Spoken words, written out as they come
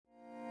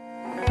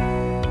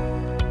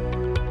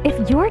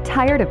If you're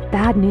tired of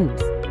bad news,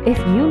 if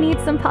you need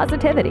some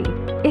positivity,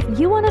 if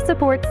you want to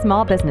support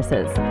small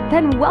businesses,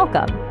 then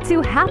welcome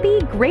to Happy,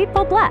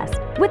 Grateful, Blessed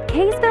with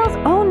Kaysville's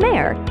own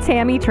mayor,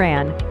 Tammy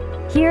Tran.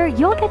 Here,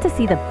 you'll get to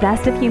see the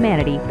best of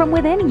humanity from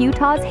within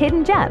Utah's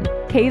hidden gem,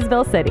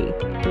 Kaysville City.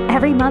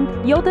 Every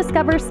month, you'll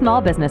discover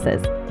small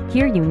businesses,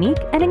 hear unique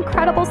and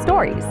incredible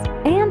stories,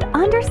 and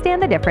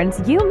understand the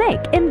difference you make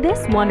in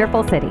this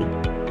wonderful city.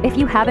 If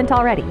you haven't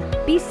already,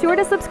 be sure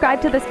to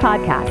subscribe to this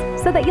podcast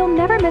so that you'll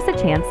never miss a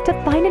chance to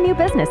find a new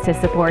business to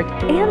support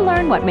and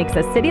learn what makes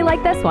a city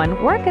like this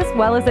one work as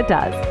well as it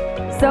does.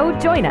 So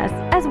join us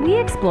as we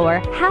explore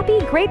Happy,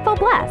 Grateful,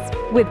 Blessed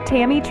with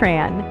Tammy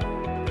Tran.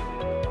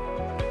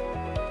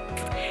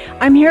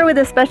 I'm here with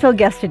a special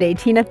guest today.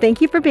 Tina,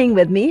 thank you for being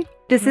with me.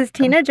 This is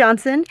Tina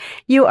Johnson.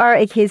 You are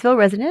a Kaysville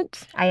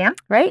resident. I am.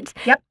 Right?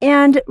 Yep.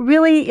 And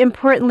really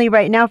importantly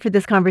right now for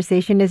this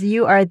conversation is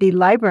you are the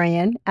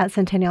librarian at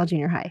Centennial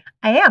Junior High.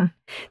 I am.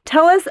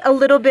 Tell us a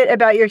little bit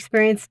about your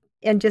experience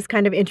and just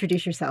kind of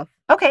introduce yourself.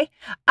 Okay.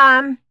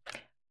 My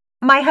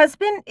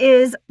husband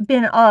is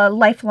been a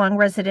lifelong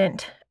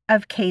resident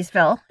of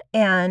Kaysville,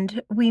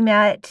 and we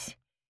met.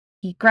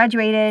 He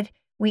graduated.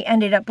 We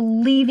ended up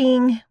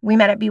leaving. We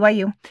met at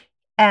BYU,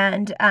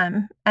 and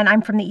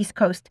I'm from the East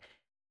Coast.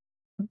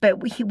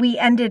 But we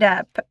ended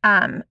up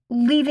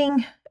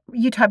leaving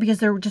Utah because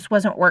there just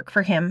wasn't work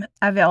for him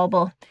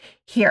available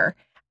here.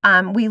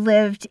 We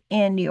lived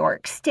in New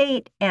York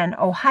State and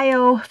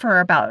Ohio for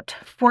about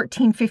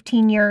 14,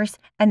 15 years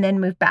and then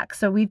moved back.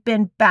 So we've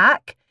been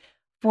back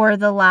for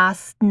the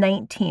last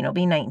 19. It'll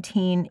be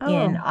 19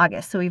 in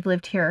August. So we've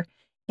lived here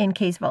in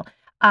Kaysville.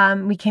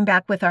 We came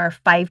back with our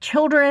 5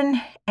 children,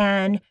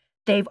 and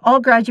they've all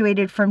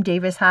graduated from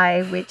Davis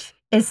High, which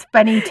is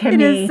funny to me.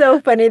 It is so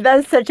funny.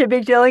 That's such a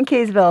big deal in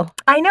Kaysville.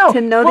 I know.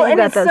 To know that you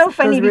got those. And it's so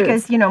funny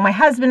because, my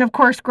husband, of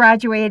course,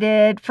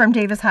 graduated from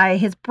Davis High,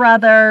 his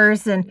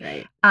brothers.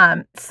 And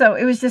so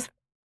it was just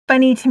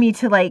funny to me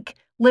to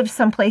live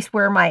someplace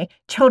where my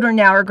children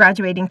now are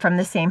graduating from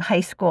the same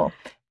high school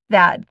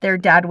that their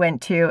dad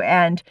went to.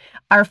 And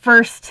the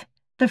first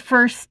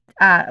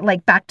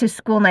back to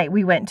school night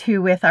we went to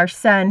with our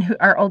son,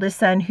 our oldest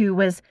son, who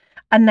was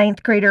a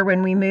 9th grader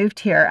when we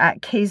moved here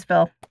at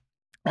Kaysville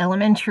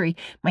Elementary.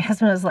 My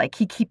husband was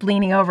he keep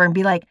leaning over and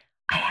be like,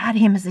 I had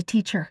him as a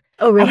teacher.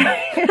 Oh, really?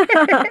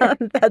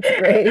 That's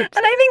great. And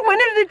I think one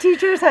of the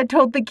teachers had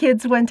told the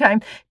kids one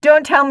time,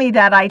 don't tell me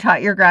that I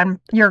taught your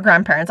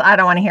grandparents. I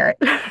don't want to hear it.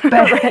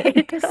 But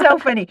it's so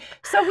funny.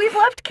 So we've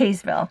loved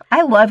Kaysville.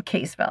 I love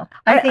Kaysville.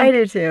 I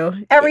do too.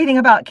 Everything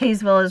about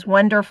Kaysville is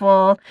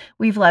wonderful.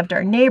 We've loved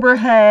our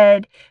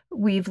neighborhood.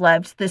 We've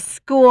loved the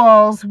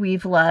schools.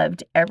 We've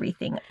loved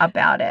everything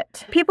about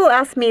it. People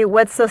ask me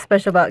what's so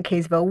special about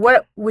Kaysville.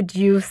 What would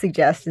you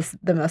suggest is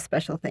the most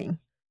special thing?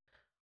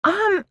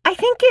 I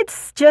think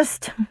it's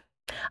just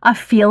a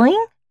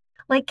feeling.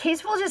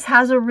 Kaysville just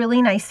has a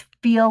really nice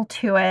feel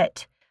to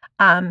it.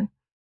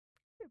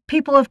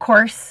 People, of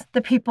course,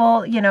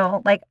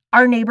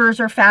 our neighbors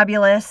are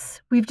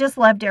fabulous. We've just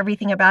loved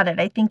everything about it.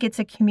 I think it's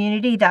a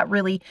community that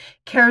really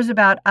cares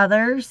about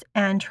others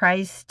and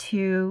tries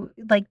to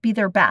be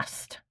their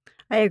best.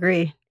 I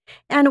agree.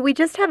 And we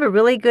just have a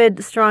really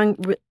good, strong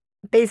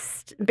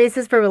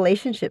basis for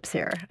relationships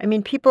here. I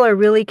mean, people are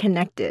really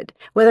connected.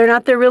 Whether or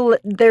not they're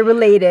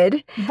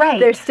related, right?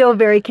 They're still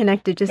very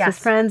connected, just as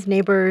friends,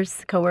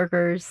 neighbors,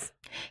 coworkers.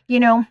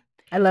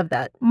 I love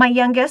that. My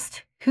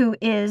youngest, who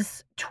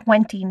is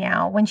 20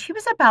 now, when she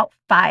was about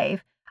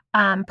 5,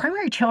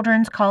 Primary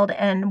Children's called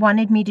and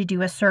wanted me to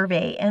do a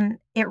survey, and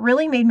it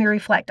really made me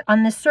reflect.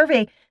 On this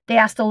survey, they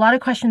asked a lot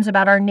of questions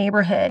about our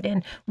neighborhood,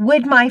 and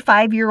would my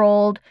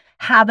 5-year-old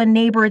have a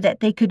neighbor that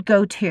they could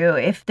go to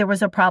if there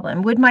was a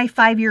problem? Would my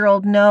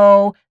 5-year-old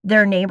know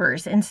their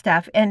neighbors and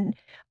stuff? And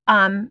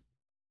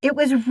it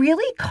was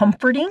really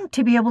comforting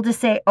to be able to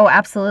say, oh,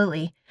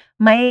 absolutely.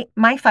 My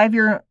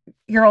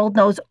 5-year-old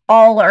knows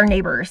all our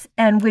neighbors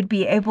and would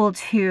be able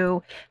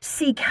to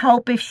seek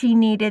help if she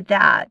needed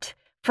that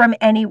from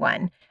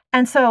anyone.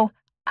 And so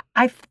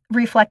I've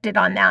reflected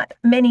on that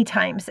many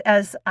times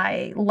as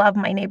I love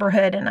my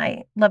neighborhood and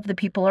I love the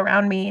people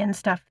around me and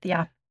stuff.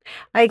 Yeah.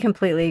 I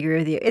completely agree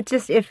with you. It's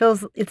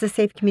a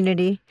safe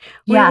community.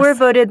 Yes. We were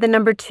voted the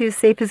number 2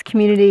 safest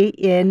community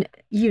in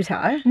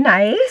Utah.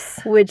 Nice.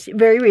 Which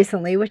very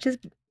recently, which is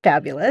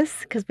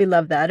fabulous because we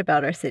love that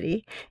about our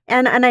city.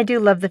 And I do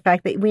love the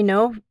fact that we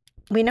know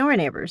our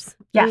neighbors.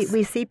 Yes.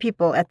 We see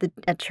people at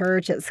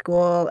church, at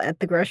school,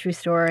 at the grocery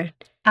store,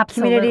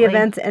 Absolutely. community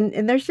events,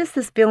 and there's just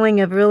this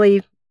feeling of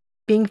really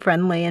being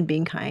friendly and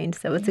being kind.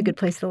 So it's a good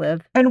place to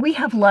live. And we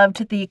have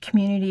loved the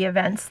community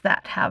events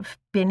that have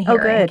been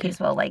here in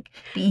Kaysville, like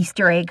the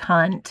Easter egg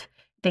hunt,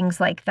 things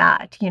like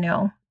that.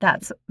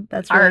 That's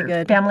really our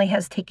good. Family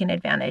has taken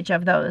advantage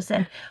of those.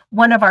 And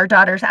one of our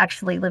daughters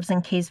actually lives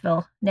in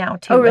Kaysville now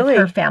too with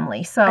her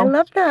family. So I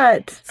love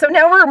that. So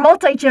now we're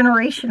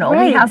multi-generational.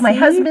 Right, we have my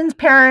husband's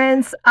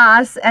parents,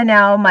 us, and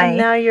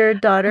now your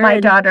daughter. My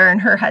daughter and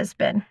her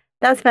husband.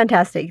 That's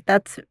fantastic.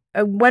 That's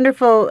a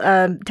wonderful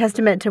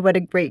testament to what a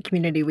great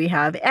community we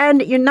have.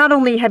 And you're not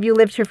only have you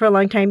lived here for a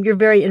long time, you're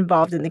very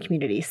involved in the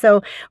community.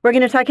 So we're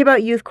going to talk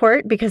about Youth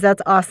Court because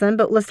that's awesome,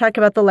 but let's talk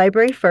about the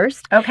library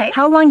first. Okay.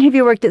 How long have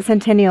you worked at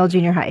Centennial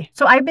Junior High?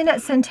 So I've been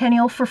at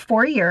Centennial for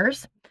 4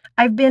 years.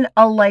 I've been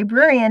a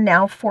librarian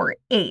now for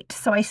 8.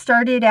 So I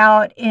started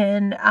out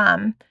in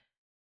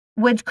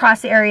Woods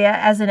Cross area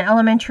as an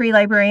elementary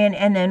librarian,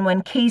 and then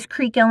when Case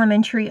Creek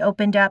Elementary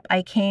opened up,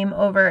 I came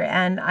over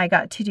and I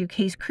got to do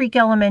Case Creek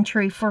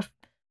Elementary for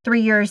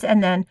 3 years,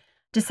 and then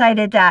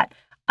decided that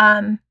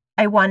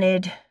I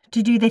wanted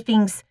to do the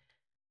things.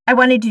 I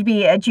wanted to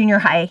be a junior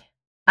high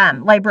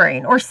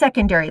librarian or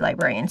secondary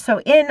librarian. So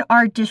in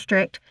our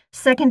district,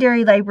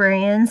 secondary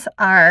librarians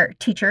are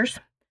teachers.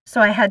 So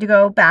I had to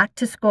go back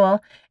to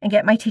school and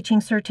get my teaching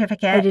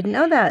certificate. I didn't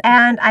know that.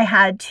 And I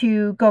had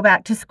to go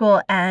back to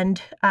school and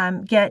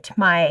get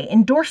my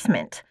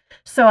endorsement.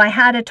 So I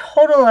had a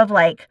total of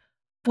like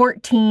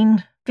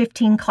 14,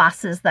 15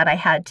 classes that I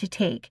had to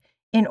take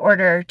in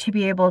order to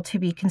be able to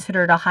be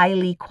considered a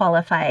highly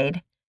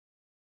qualified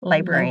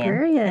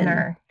librarian. in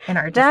our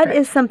district. That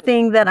is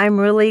something that I'm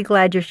really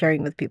glad you're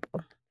sharing with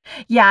people.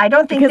 Yeah, I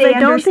don't think Because they I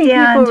don't think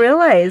understand people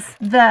realize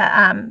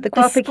the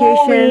qualifications,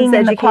 schooling and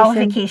the education,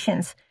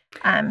 qualifications.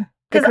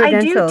 Because I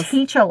do credentials.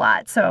 teach a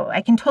lot, so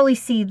I can totally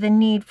see the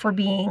need for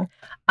being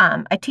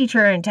a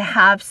teacher and to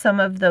have some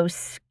of those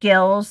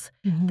skills,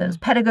 those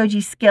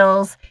pedagogy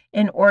skills,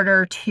 in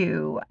order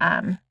to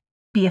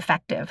be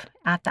effective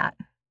at that.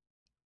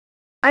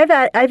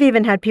 I've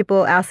even had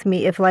people ask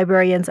me if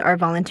librarians are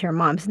volunteer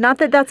moms. Not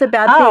that that's a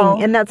bad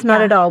thing, and that's not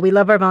at all. We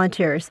love our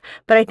volunteers.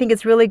 But I think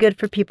it's really good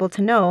for people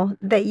to know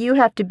that you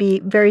have to be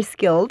very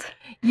skilled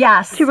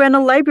to run a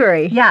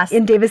library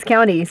in Davis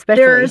County,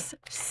 especially. There's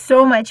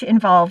so much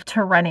involved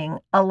to running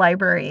a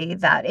library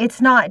that it's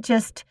not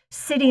just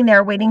sitting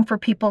there waiting for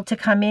people to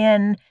come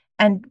in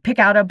and pick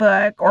out a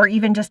book or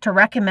even just to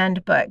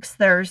recommend books.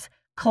 There's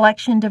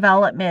collection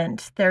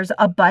development. There's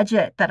a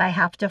budget that I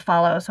have to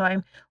follow. So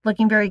I'm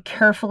looking very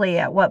carefully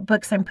at what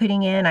books I'm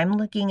putting in. I'm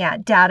looking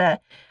at data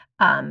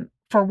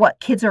for what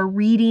kids are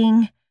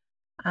reading,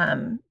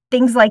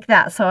 things like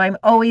that. So I'm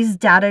always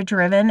data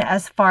driven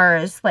as far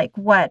as like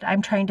what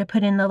I'm trying to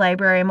put in the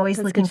library. I'm always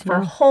looking for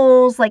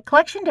holes. Like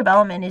collection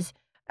development is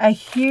a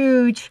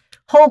huge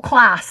whole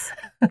class.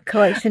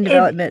 Collection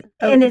development.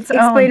 And it's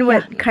explain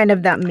what kind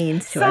of that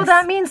means to us. So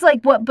that means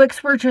like what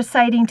books we're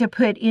deciding to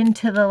put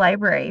into the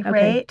library,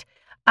 right?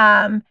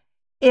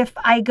 If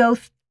I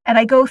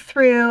go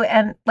through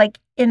and like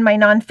in my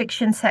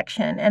nonfiction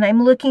section, and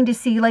I'm looking to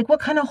see like what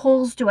kind of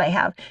holes do I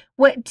have?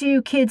 What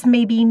do kids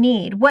maybe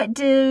need? What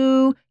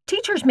do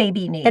teachers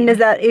maybe need? And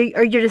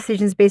are your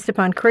decisions based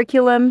upon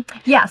curriculum?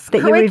 Yes,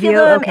 that curriculum you review?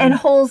 Okay. and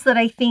holes that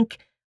I think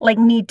like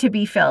need to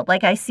be filled.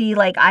 Like I see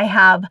like I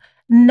have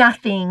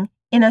nothing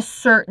in a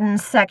certain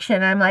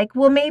section. I'm like,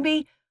 well,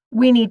 maybe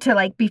we need to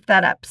like beef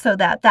that up so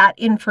that that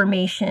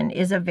information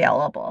is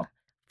available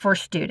for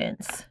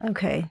students.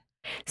 Okay.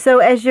 So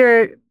as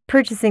you're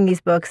purchasing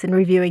these books and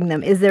reviewing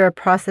them, is there a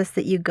process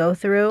that you go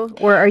through,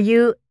 or are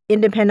you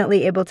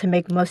independently able to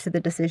make most of the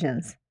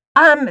decisions?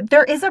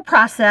 There is a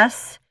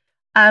process.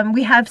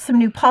 We have some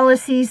new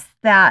policies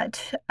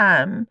that,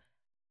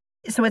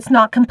 so it's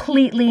not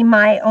completely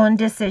my own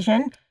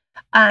decision,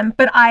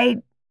 but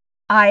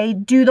I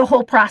do the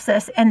whole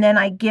process, and then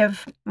I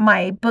give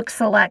my book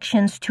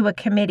selections to a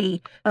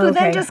committee who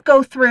then just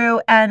go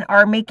through and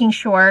are making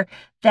sure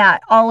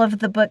that all of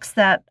the books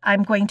that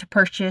I'm going to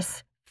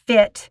purchase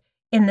fit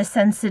in the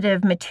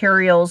sensitive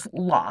materials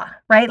law,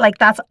 right? Like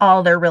that's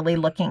all they're really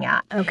looking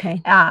at.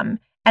 Okay. And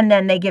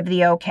then they give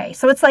the okay.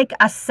 So it's like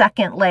a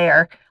second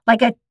layer,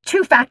 like a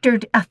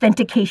two-factor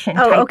authentication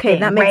type thing,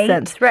 that makes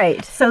sense,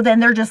 right. So then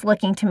they're just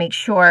looking to make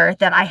sure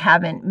that I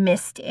haven't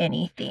missed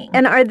anything.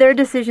 And are their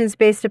decisions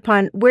based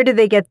upon, where do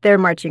they get their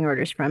marching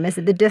orders from? Is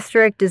it the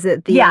district? Is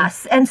it the...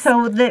 Yes, and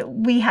so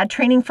we had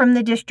training from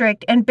the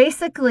district, and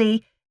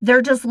basically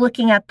they're just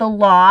looking at the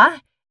law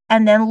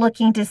and then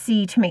looking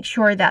to make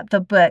sure that the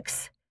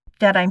books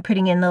that I'm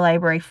putting in the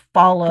library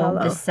follow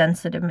the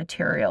sensitive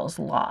materials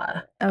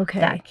law. Okay.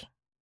 That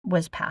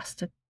was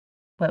passed,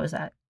 what was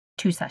that,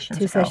 2 sessions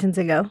ago. 2 sessions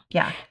ago.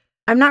 Yeah.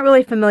 I'm not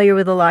really familiar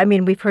with the law. I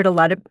mean, we've heard a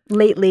lot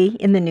lately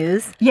in the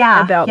news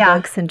about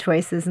books and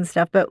choices and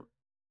stuff, but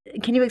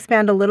can you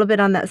expand a little bit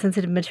on that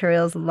sensitive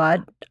materials law?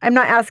 I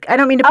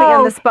don't mean to put you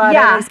on the spot.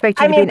 I don't expect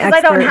you to be an expert.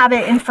 I don't have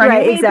it in front of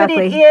me, exactly.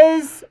 But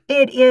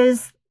it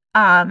is,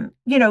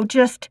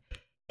 just,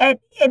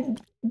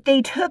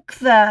 they took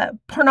the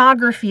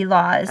pornography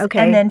laws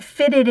and then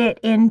fitted it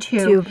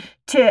into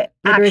to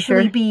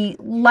actually be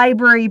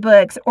library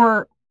books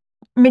or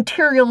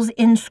materials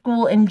in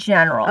school in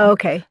general.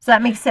 Okay. So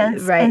that makes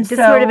sense? Right. And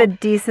just sort of a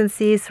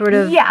decency sort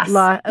of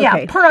law. Okay.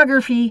 Yeah,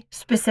 pornography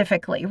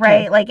specifically,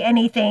 right? Like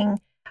anything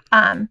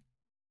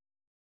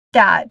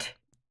that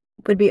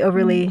would be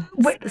overly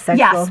sexual.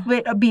 Yes,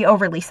 would be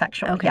overly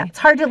sexual. Okay. Yeah, it's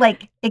hard to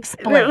like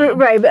explain.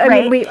 Right. But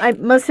I mean,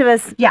 most of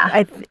us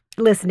Yeah.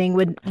 listening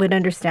would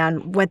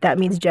understand what that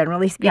means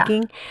generally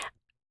speaking.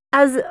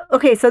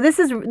 So this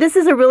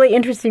is a really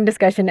interesting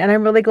discussion, and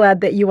I'm really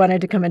glad that you wanted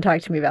to come and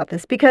talk to me about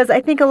this, because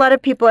I think a lot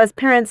of people as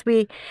parents,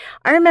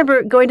 I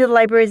remember going to the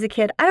library as a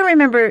kid. I don't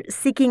remember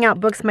seeking out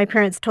books my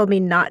parents told me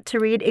not to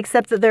read,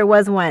 except that there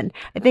was one.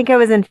 I think I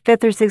was in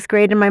 5th or 6th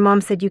grade, and my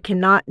mom said, you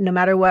cannot, no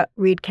matter what,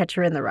 read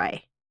Catcher in the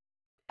Rye.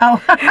 Oh.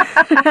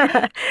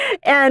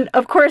 And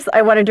of course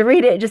I wanted to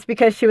read it just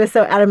because she was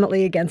so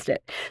adamantly against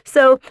it.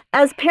 So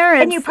as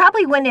parents... And you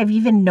probably wouldn't have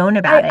even known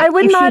about it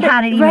if she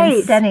hadn't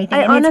even said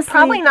anything. And it's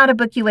probably not a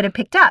book you would have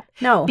picked up.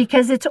 No.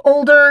 Because it's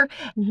older,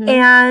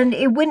 and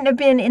it wouldn't have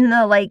been in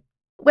the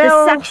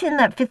the section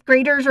that 5th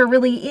graders are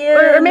really in.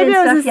 Or maybe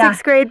I was in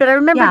 6th grade, but I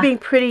remember being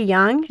pretty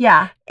young.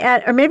 Yeah.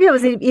 Or maybe I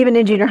was even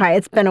in junior high.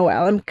 It's been a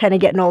while. I'm kind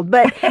of getting old.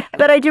 But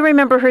I do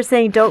remember her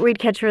saying, don't read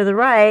Catcher in the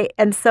Rye.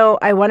 And so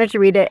I wanted to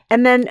read it.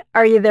 And then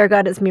Are You There,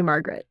 God? It's Me,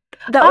 Margaret.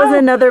 That was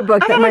another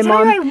book that my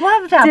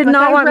mom did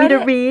not want me to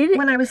read.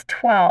 When I was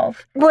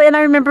 12. Well, and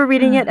I remember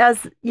reading it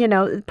as,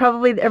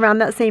 probably around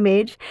that same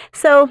age.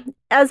 So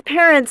as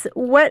parents,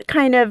 what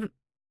kind of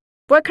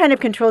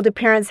control do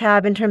parents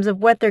have in terms of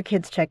what their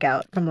kids check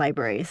out from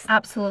libraries?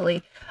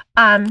 Absolutely.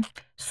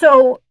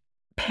 So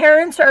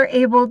parents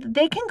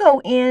they can go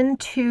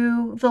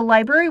into the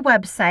library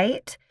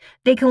website.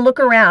 They can look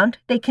around.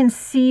 They can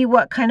see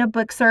what kind of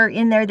books are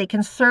in there. They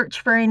can search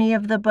for any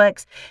of the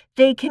books.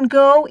 They can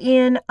go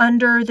in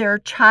under their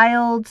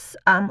child's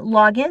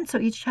login. So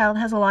each child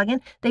has a login.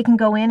 They can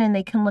go in and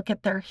they can look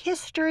at their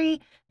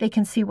history. They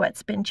can see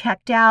what's been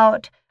checked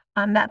out.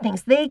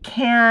 They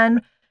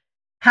can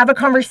have a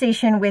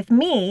conversation with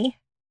me,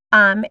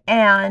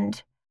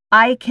 and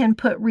I can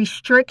put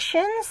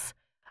restrictions.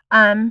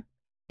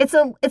 It's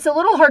a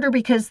little harder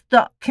because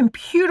the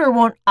computer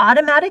won't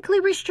automatically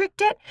restrict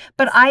it,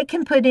 but I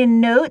can put in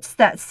notes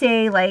that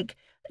say,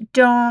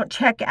 don't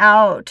check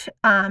out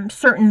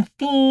certain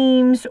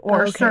themes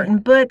or certain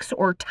books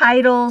or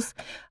titles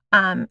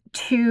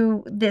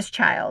to this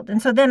child.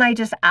 And so then I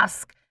just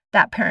ask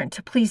that parent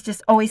to please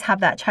just always have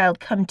that child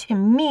come to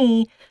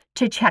me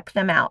to check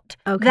them out.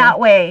 Okay. That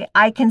way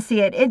I can see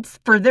it. It's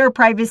for their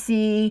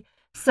privacy.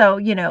 So,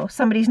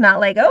 somebody's not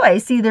like, oh, I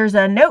see there's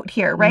a note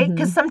here, right?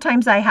 Because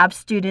sometimes I have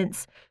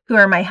students who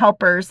are my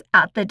helpers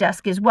at the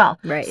desk as well.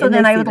 Right. So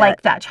then I would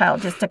like that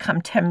child just to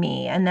come to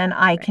me, and then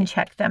I can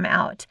check them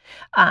out.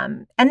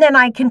 And then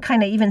I can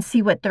kind of even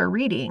see what they're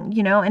reading,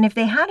 and if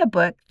they had a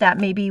book that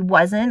maybe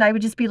wasn't, I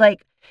would just be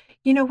like,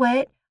 you know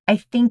what? I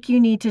think you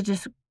need to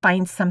just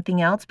find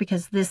something else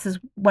because this is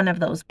one of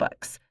those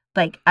books.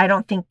 I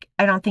don't think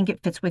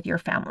it fits with your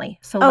family.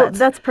 So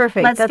that's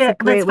perfect. That's a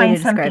great way to describe it.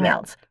 Let's find something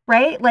else,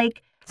 right?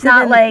 So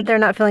not they're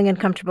not feeling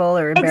uncomfortable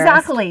or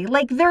embarrassed. Exactly.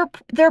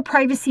 Their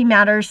privacy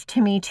matters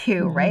to me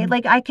too, right?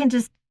 I can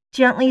just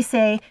gently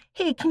say,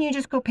 hey, can you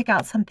just go pick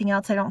out something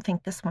else? I don't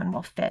think this one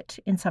will fit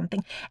in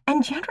something.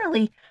 And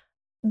generally,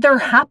 they're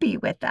happy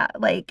with that.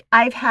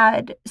 I've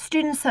had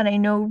students that I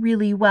know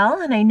really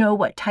well, and I know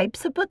what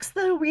types of books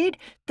they'll read.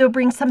 They'll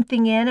bring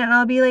something in, and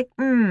I'll be like,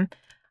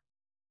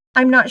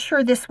 I'm not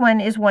sure this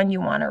one is one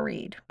you want to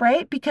read,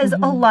 right? Because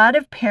a lot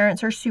of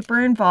parents are super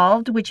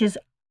involved, which is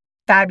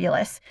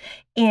fabulous,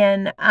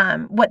 in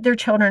what their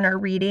children are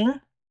reading.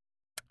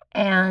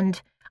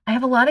 And I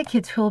have a lot of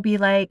kids who will be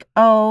like,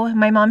 oh,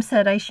 my mom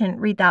said I shouldn't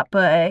read that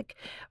book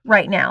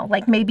right now,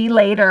 maybe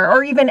later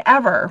or even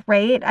ever,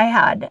 right? I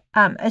had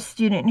a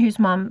student whose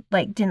mom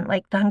didn't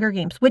like the Hunger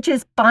Games, which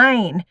is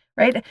fine,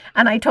 right?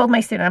 And I told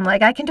my student, I'm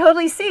like, I can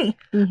totally see,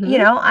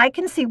 I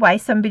can see why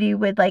somebody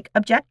would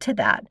object to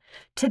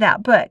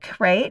that book,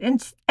 right?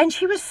 And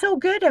she was so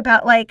good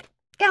about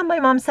yeah,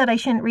 my mom said I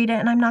shouldn't read it,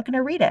 and I'm not going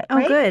to read it.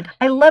 Right? Oh, good.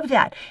 I love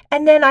that.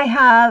 And then I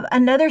have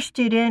another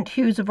student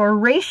who's a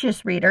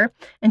voracious reader,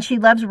 and she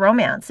loves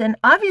romance. And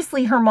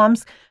obviously her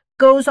mom's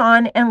goes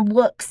on and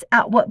looks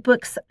at what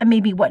books,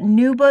 maybe what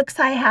new books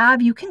I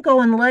have. You can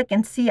go and look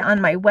and see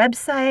on my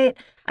website.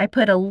 I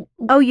put Oh,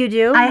 you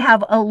do? I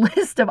have a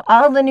list of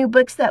all the new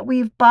books that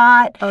we've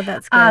bought. Oh,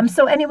 that's good.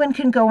 So anyone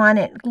can go on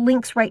it.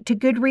 Links right to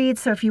Goodreads.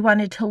 So if you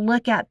wanted to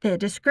look at the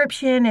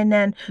description and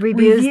then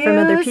reviews from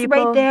other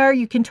people right there,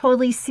 you can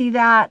totally see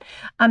that.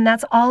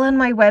 That's all on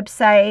my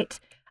website.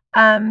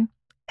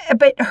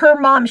 But her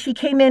mom, she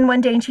came in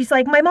one day and she's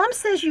like, my mom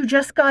says you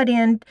just got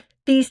in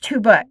these 2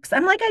 books.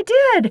 I'm like, I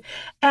did.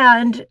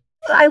 And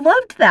I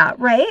loved that,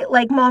 right?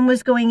 Mom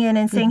was going in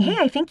and saying, hey,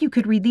 I think you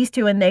could read these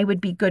 2 and they would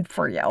be good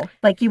for you.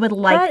 You would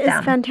like them. That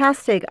is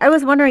fantastic. I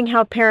was wondering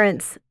how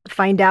parents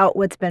find out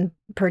what's been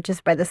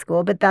purchased by the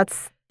school, but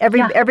that's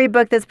every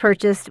book that's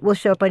purchased will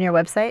show up on your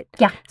website.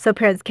 Yeah. So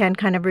parents can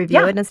kind of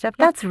review it and stuff.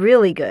 Yeah. That's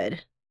really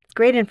good. It's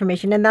great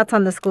information. And that's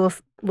on the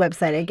school's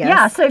website, I guess.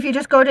 Yeah. So if you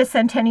just go to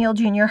Centennial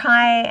Junior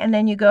High and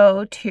then you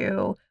go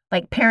to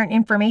parent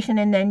information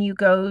and then you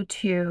go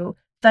to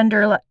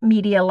Thunder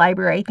Media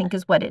Library, I think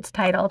is what it's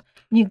titled.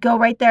 You go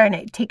right there and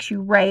it takes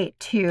you right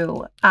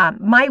to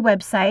my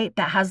website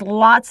that has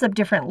lots of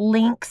different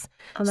links.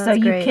 Oh, that's so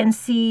you great. can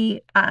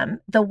see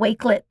the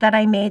wakelet that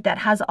I made that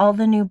has all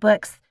the new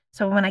books.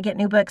 So when I get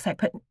new books, I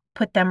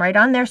put them right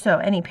on there so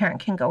any parent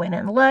can go in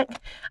and look.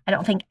 I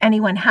don't think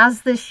anyone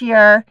has this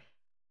year.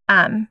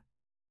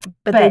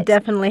 But they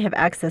definitely have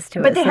access to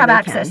it. But they have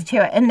access to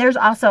it. And there's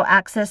also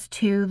access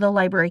to the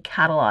library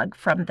catalog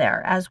from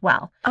there as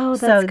well. Oh,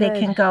 that's so good. they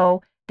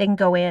can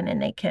go in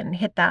and they can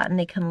hit that and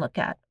they can look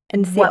at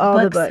and see all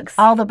the books.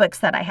 All the books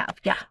that I have.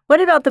 Yeah.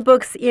 What about the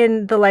books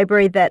in the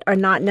library that are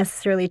not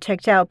necessarily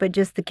checked out, but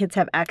just the kids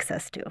have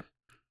access to?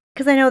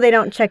 Because I know they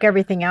don't check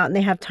everything out and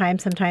they have time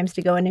sometimes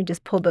to go in and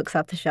just pull books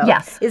off the shelf.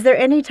 Yes. Is there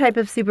any type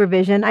of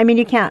supervision? I mean,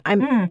 you can't.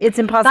 It's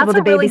impossible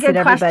to babysit really good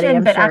everybody, question,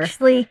 I'm but sure.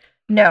 Actually,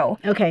 no.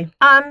 Okay.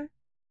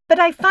 But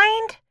I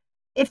find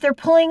if they're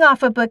pulling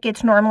off a book,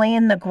 it's normally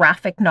in the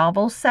graphic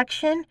novels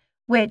section,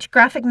 which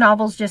graphic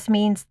novels just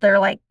means they're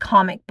like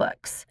comic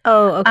books.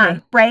 Oh,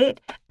 okay.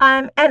 Right?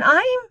 And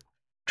I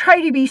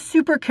try to be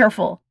super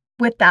careful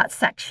with that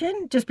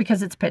section just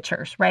because it's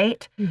pictures,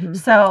 right? Mm-hmm.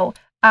 So,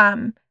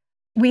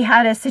 we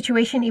had a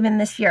situation even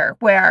this year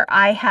where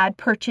I had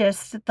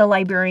purchased the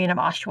Librarian of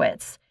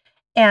Auschwitz,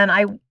 and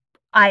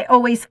I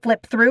always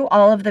flip through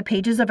all of the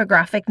pages of a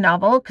graphic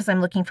novel because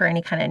I'm looking for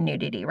any kind of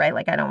nudity, right?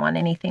 Like I don't want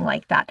anything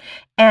like that.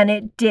 And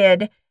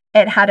it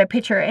had a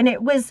picture and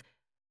it was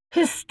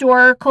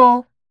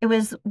historical. It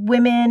was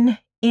women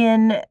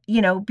in,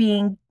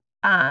 being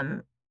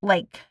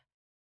like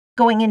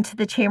going into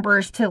the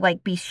chambers to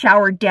like be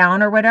showered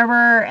down or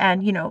whatever.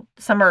 And,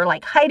 some are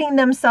like hiding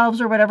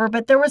themselves or whatever,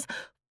 but there was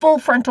full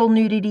frontal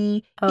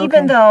nudity,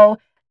 even though,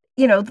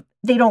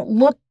 they don't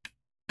look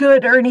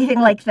good or anything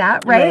like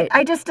that, right?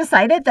 I just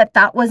decided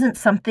that wasn't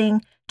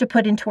something to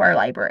put into our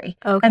library.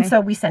 Okay. And so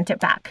we sent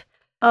it back.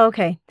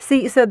 Okay.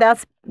 See, so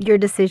that's your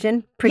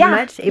decision, pretty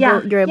much?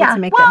 You're able to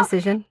make that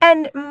decision?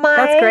 And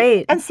that's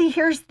great. And see,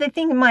 here's the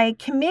thing. My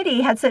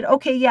committee had said,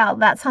 okay, yeah,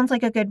 that sounds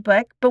like a good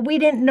book, but we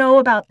didn't know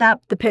about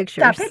that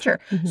picture.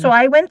 Mm-hmm. So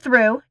I went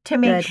through to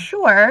make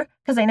sure,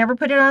 because I never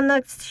put it on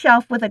the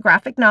shelf with a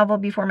graphic novel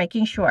before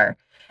making sure.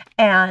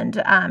 And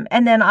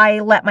then I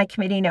let my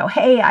committee know,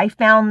 hey, I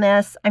found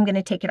this. I'm going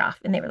to take it off.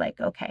 And they were like,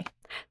 okay.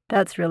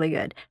 That's really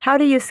good. How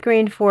do you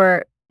screen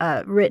for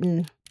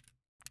written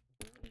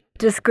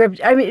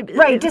descriptive? I mean,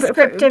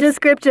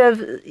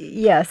 descriptive.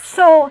 Yes.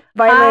 So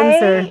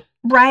violence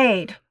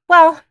right.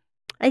 Well,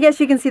 I guess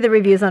you can see the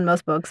reviews on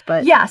most books,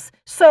 but yes.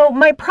 So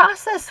my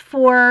process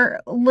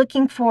for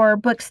looking for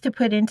books to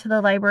put into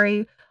the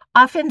library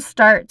often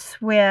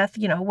starts with,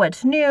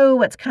 what's new,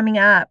 what's coming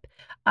up.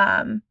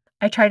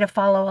 I try to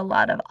follow a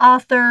lot of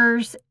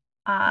authors,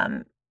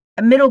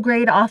 middle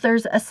grade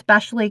authors,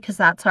 especially because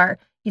that's our,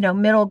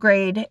 middle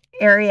grade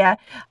area,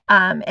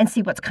 and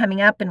see what's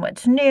coming up and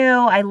what's new.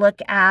 I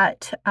look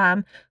at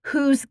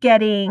who's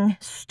getting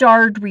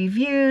starred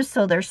reviews.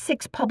 So there's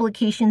 6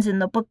 publications in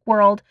the book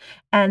world,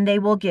 and they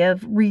will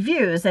give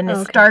reviews.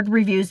 And starred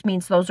reviews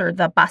means those are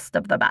the best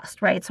of the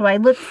best, right? So I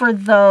look for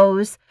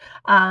those.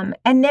 And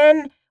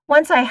then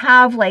once I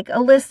have like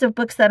a list of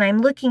books that I'm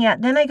looking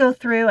at, then I go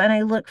through and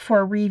I look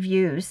for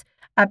reviews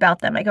about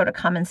them. I go to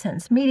Common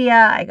Sense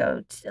Media. I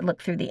go to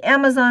look through the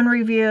Amazon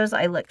reviews.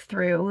 I look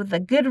through the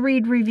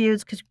Goodread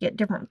reviews because you get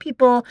different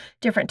people,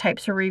 different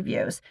types of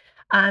reviews.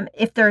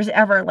 If there's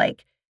ever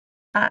like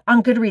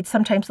on Goodreads,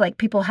 sometimes like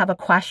people have a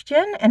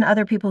question and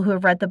other people who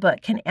have read the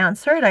book can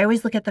answer it. I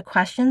always look at the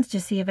questions to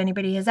see if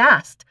anybody has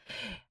asked,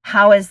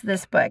 how is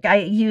this book? I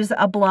use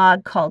a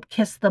blog called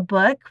Kiss the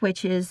Book,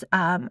 which is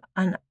an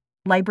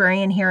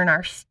librarian here in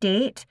our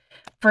state,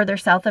 further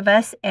south of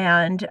us,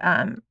 and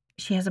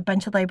she has a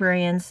bunch of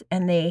librarians,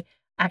 and they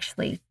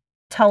actually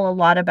tell a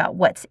lot about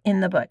what's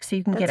in the book, so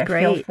you can get a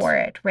feel for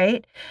it,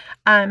 right?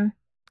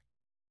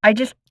 I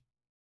just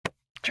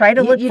try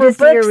to look for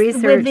books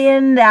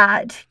within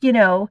that,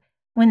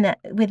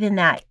 within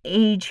that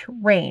age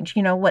range,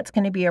 what's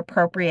going to be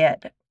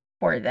appropriate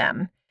for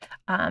them.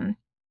 I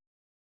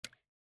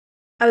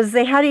would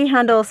say, how do you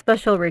handle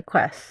special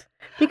requests?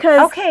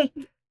 Because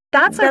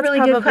that's a really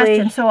good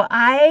question. So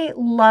I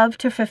love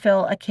to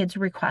fulfill a kid's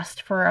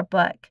request for a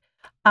book.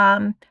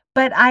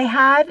 But I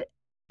had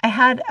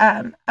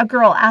a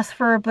girl ask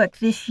for a book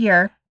this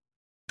year,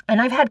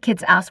 and I've had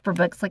kids ask for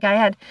books. Like I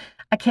had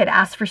a kid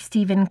ask for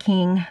Stephen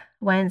King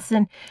once,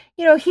 and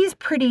he's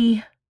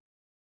pretty.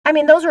 I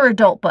mean, those are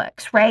adult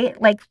books,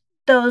 right? Like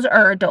those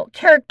are adult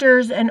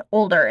characters and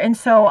older. And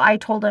so I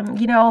told him,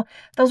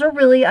 those are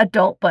really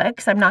adult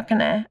books.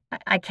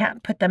 I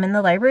can't put them in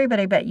the library, but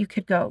I bet you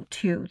could go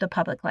to the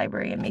public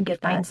library and maybe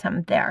find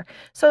some there.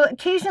 So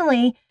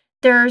occasionally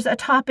there's a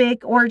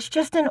topic, or it's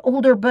just an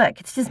older book.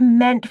 It's just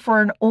meant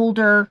for an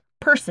older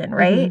person,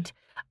 right?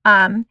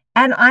 Mm-hmm.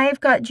 And I've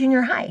got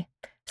junior high.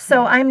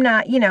 So I'm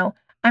not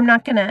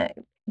going to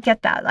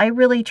get that. I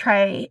really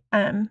try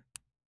and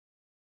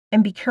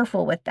be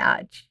careful with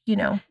that,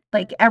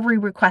 like every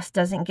request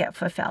doesn't get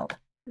fulfilled.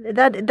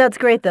 That's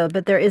great though,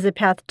 but there is a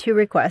path to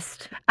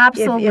request.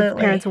 Absolutely. If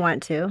parents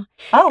want to.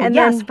 Oh, and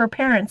yes, for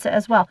parents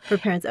as well. For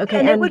parents, okay.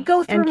 And it would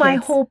go through my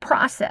whole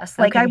process.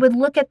 Like I would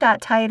look at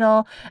that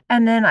title,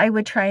 and then I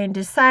would try and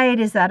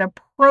decide, is that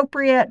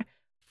appropriate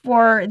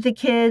for the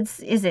kids?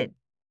 Is it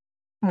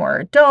more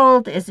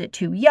adult? Is it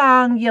too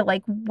young?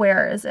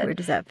 Where is it? Where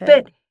does that fit?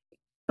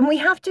 But we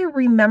have to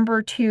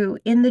remember too,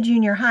 in the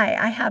junior high,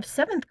 I have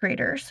 7th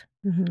graders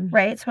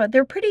right? So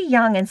they're pretty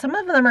young, and some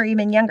of them are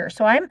even younger.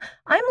 So I'm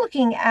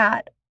looking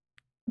at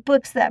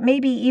books that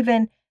maybe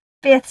even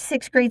 5th,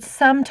 6th grade,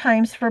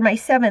 sometimes for my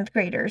 7th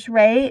graders,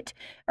 right?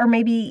 Or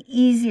maybe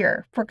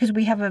easier because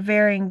we have a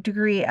varying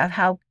degree of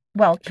how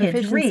well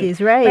kids read.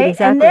 Proficiencies, right,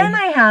 exactly. And then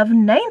I have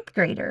 9th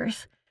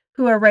graders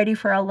who are ready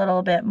for a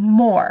little bit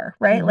more,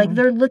 right? Like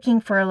they're looking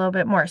for a little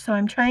bit more. So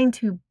I'm trying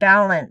to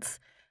balance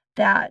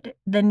that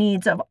the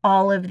needs of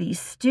all of these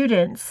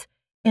students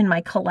in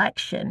my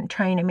collection,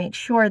 trying to make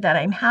sure that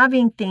I'm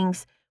having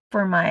things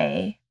for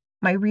my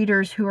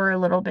readers who are a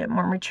little bit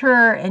more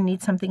mature and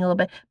need something a little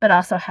bit, but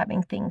also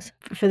having things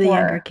for the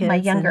younger kids, my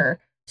younger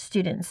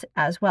students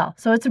as well.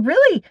 So it's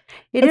really,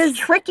 it's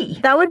tricky.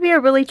 That would be a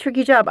really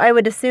tricky job. I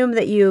would assume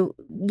that you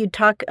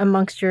talk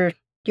amongst your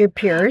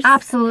peers.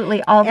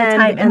 Absolutely, all the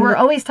time. And we're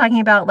always talking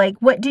about, like,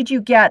 what did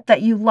you get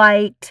that you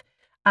liked,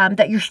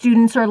 that your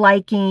students are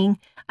liking.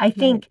 I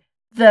think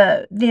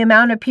the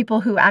amount of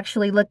people who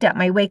actually looked at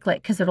my Wakelet,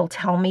 because it'll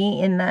tell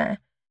me in the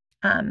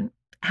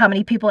how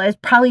many people, has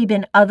probably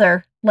been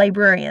other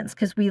librarians,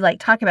 because we like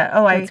talk about,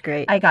 that's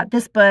great. I got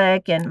this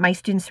book and my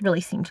students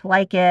really seem to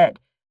like it,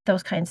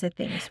 those kinds of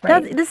things,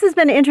 right? This has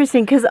been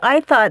interesting, because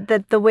I thought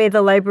that the way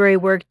the library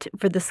worked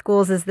for the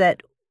schools is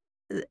that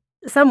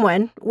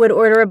someone would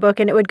order a book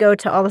and it would go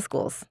to all the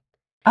schools.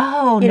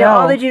 Oh, no.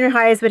 All the junior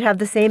highs would have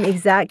the same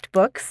exact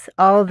books.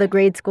 All the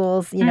grade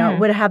schools,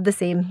 would have the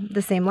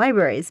same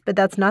libraries, but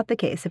that's not the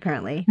case,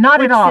 apparently.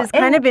 Not at all. Which is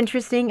kind of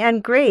interesting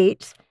and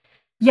great.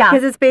 Yeah.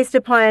 Because it's based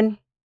upon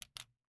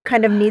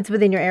kind of needs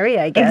within your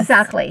area, I guess.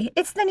 Exactly.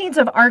 It's the needs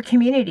of our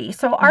community.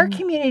 So our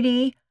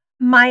community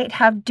might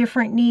have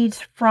different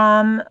needs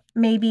from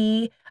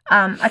maybe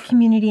a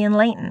community in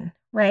Layton,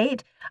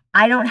 right?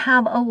 I don't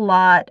have a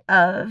lot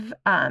of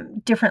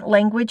different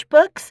language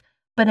books,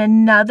 but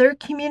another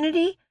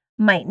community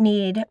might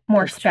need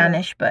more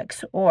Spanish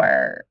books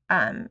or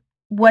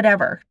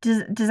whatever.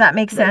 Does that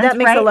make sense? That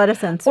makes a lot of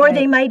sense. Or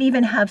they might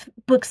even have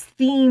books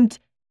themed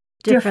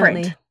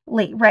differently,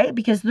 right?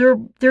 Because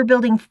they're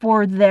building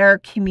for their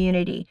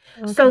community.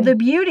 Okay. So the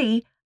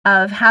beauty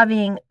of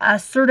having a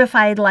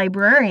certified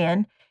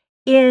librarian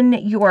in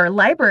your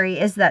library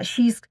is that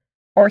she's,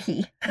 or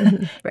he,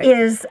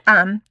 is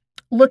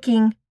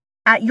looking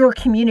at your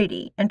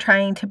community and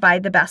trying to buy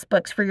the best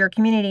books for your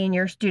community and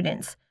your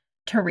students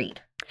to read.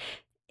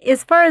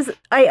 As far as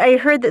I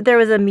heard that there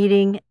was a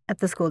meeting at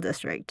the school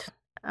district.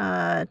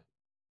 The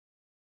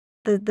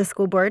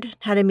school board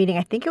had a meeting,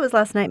 I think it was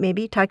last night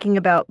maybe, talking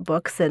about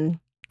books and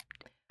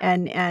how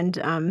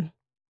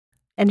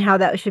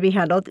that should be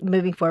handled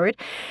moving forward.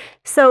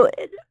 So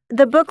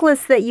the book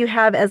list that you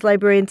have as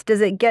librarians,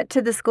 does it get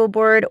to the school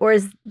board, or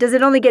does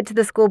it only get to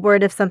the school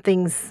board if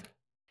something's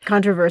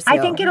controversial? I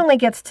think it only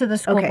gets to the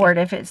school board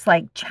if it's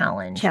like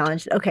challenged.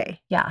 Okay.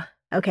 Yeah.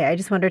 Okay, I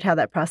just wondered how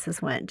that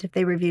process went, if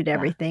they reviewed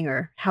everything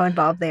or how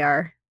involved they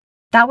are.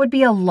 That would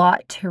be a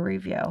lot to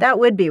review. That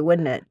would be,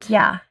 wouldn't it?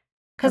 Yeah.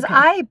 Because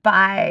I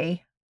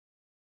buy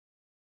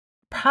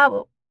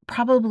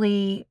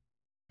probably,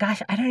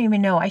 gosh, I don't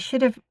even know. I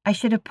should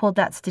have pulled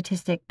that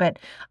statistic, but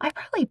I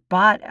probably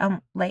bought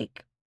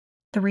like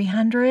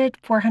 300,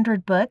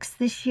 400 books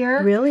this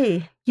year.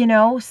 Really?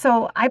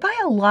 So I buy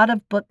a lot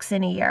of books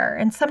in a year.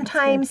 And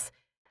sometimes,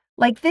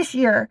 like this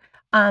year,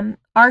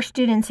 our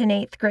students in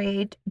 8th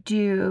grade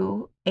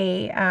do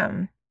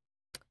a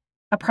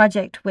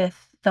project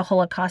with the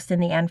Holocaust in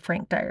the Anne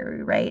Frank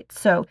diary, right?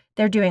 So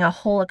they're doing a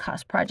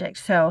Holocaust project.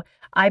 So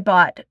I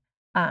bought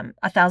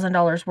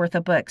 $1,000 worth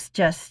of books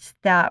just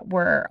that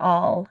were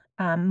all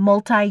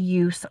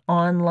multi-use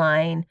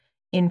online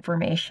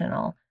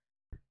informational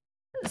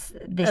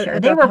this year.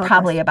 They were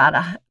probably about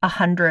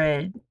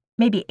 100,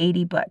 maybe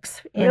 80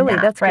 books. Really?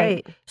 That's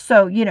great.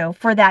 So,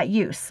 for that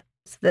use.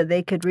 So that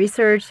they could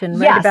research and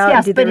write about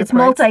and do the but it's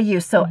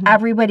multi-use, so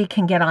everybody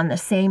can get on the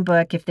same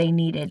book if they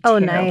needed to. Oh,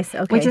 nice.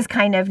 Okay. Which is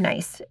kind of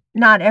nice.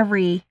 Not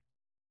every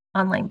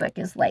online book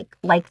is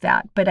like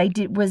that, but I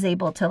was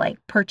able to like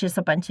purchase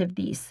a bunch of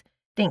these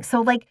things.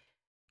 So like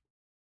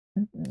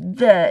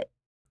the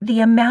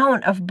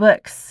amount of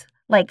books,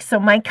 like, so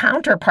my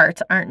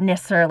counterparts aren't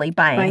necessarily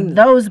buying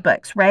those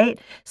books, right?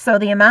 So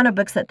the amount of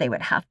books that they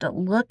would have to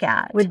look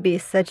at would be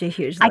such a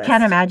huge list. I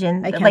can't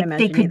imagine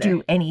they could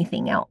do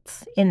anything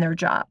else in their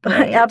job.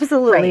 Right?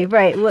 Absolutely,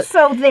 right. Well,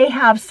 so they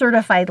have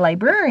certified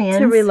librarians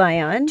to rely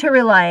on.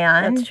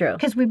 That's true.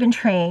 Because we've been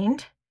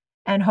trained,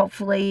 and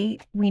hopefully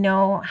we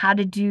know how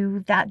to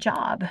do that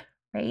job,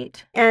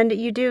 right? And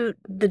you do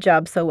the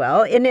job so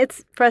well. And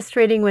it's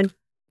frustrating when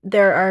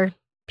there are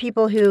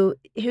people who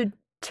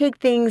take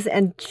things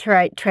and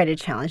try to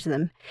challenge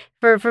them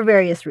for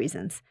various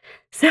reasons.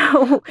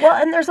 So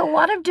and there's a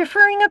lot of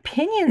differing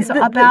opinions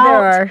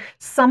about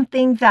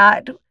something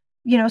that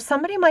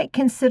somebody might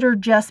consider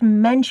just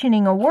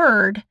mentioning a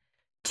word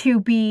to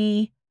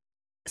be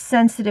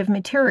sensitive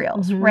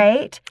materials,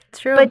 right?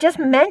 True. But just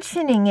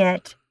mentioning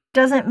it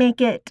doesn't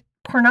make it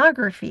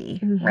pornography,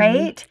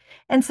 right?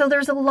 And so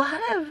there's a lot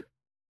of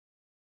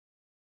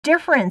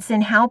difference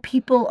in how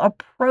people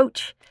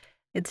approach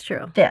it's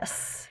true.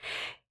 This.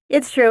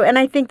 It's true. And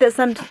I think that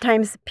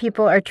sometimes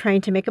people are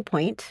trying to make a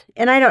point,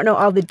 and I don't know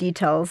all the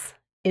details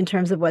in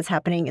terms of what's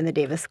happening in the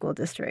Davis School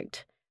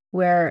District,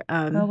 where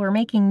Well, we're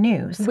making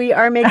news. we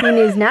are making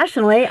news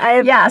nationally. I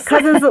have Yes.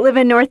 cousins that live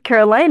in North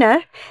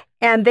Carolina,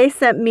 and they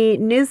sent me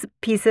news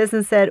pieces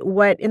and said,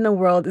 "What in the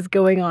world is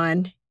going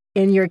on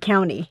in your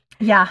county?"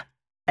 Yeah.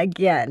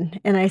 Again.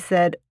 And I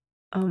said,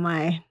 "Oh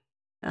my,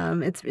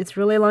 it's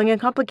really long and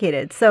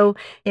complicated." So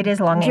It is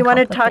long do you and want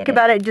to talk complicated.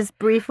 about it just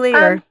briefly,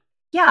 or?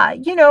 Yeah,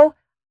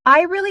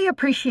 I really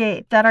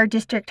appreciate that our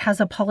district has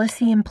a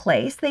policy in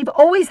place. They've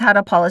always had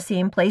a policy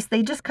in place.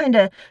 They just kind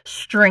of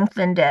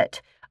strengthened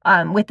it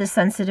with the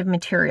sensitive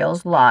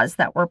materials laws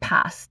that were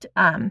passed.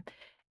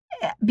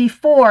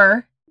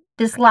 Before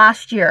this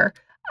last year,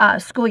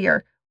 school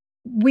year,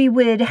 we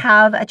would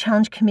have a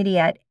challenge committee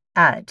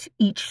at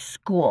each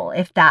school,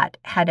 if that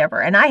had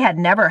ever. And I had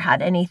never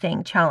had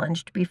anything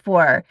challenged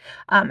before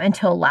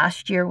until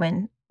last year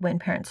when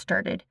parents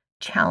started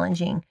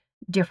challenging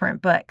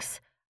different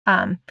books.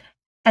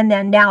 And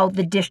then now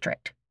the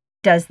district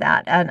does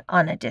that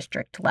on a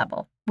district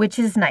level, which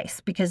is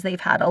nice because they've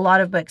had a lot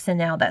of books, and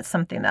now that's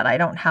something that I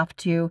don't have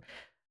to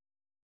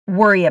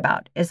worry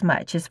about as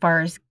much as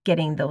far as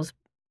getting those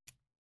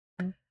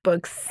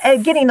Books.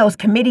 getting those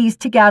committees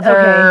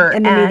together, Okay,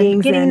 and the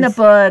meetings getting the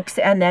books,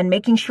 and then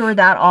making sure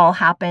that all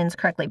happens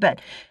correctly.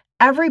 But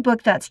every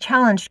book that's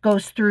challenged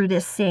goes through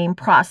this same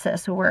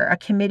process where a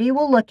committee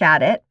will look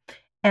at it.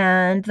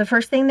 And the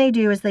first thing they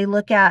do is they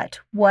look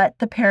at what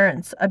the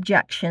parents'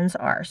 objections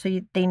are. So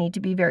they need to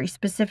be very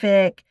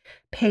specific,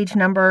 page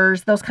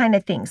numbers, those kind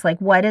of things.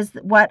 Like what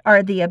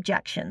are the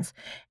objections?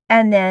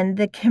 And then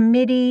the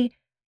committee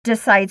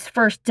decides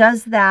first,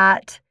 does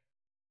that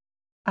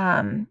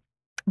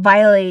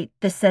violate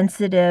the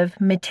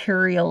sensitive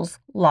materials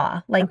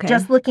law? Like Okay.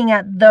 just looking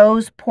at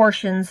those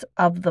portions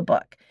of the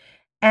book.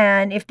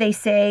 And if they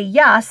say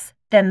yes,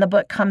 then the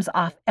book comes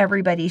off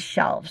everybody's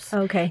shelves.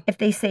 Okay. If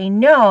they say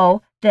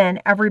no,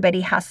 then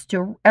everybody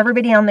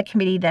on the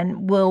committee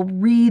then will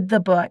read the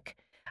book.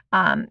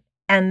 And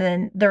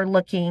then they're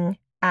looking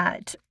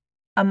at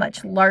a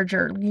much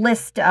larger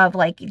list of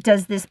like,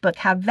 does this book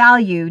have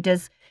value?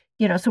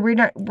 So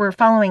we're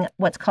following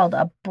what's called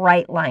a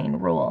bright line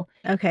rule.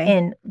 Okay.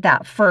 In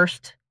that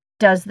first,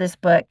 does this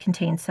book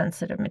contain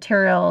sensitive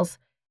materials?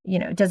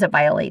 Does it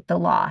violate the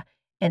law?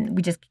 And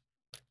we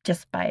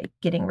just by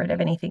getting rid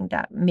of anything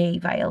that may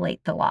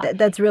violate the law.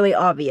 That's really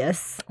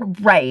obvious.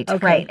 Right,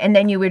 Okay. right. And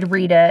then you would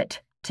read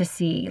it to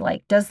see,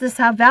 like, does this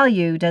have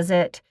value? Does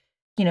it,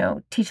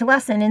 teach a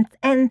lesson?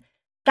 And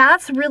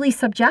that's really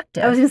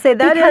subjective. I was going to say,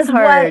 that is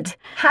hard. What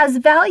has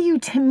value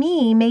to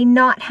me may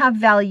not have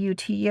value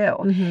to you.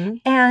 Mm-hmm.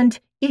 And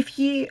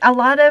a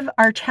lot of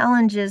our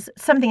challenges,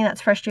 something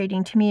that's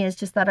frustrating to me is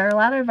just that a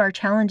lot of our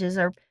challenges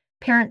are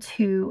parents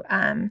who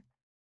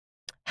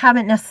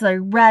haven't necessarily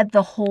read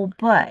the whole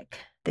book.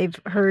 They've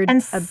heard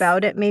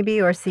about it maybe,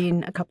 or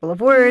seen a couple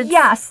of words.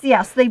 Yes.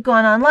 They've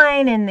gone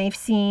online and they've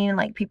seen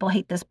like people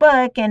hate this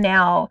book and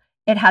now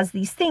it has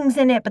these things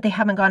in it, but they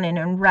haven't gone in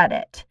and read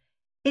it.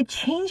 It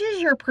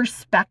changes your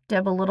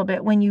perspective a little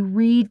bit when you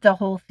read the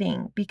whole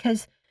thing,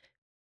 because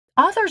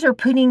authors are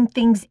putting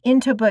things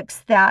into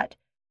books that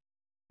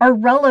are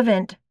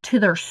relevant to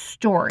their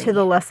story. To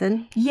the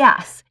lesson.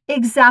 Yes,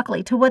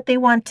 exactly. To what they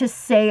want to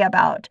say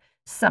about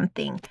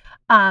something.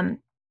 And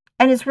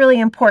it's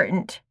really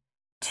important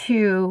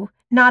to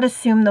not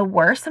assume the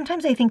worst.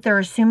 Sometimes I think they're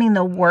assuming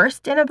the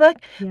worst in a book,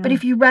 but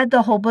if you read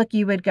the whole book,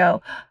 you would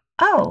go,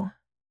 oh,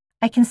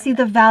 I can see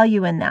the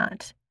value in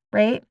that,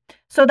 right?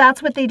 So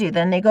that's what they do.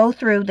 Then they go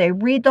through, they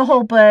read the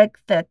whole book,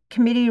 the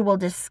committee will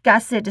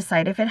discuss it,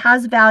 decide if it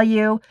has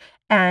value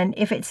and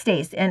if it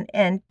stays,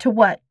 and to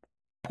what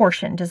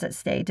portion does it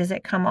stay? Does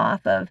it come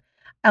off of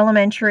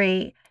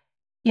elementary,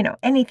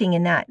 anything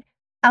in that?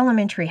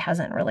 Elementary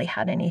hasn't really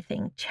had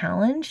anything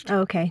challenged.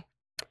 Okay.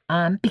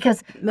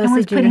 Because Mostly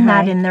everyone's putting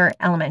high. that in their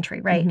elementary,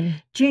 right? Mm-hmm.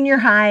 Junior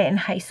high and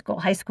high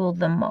school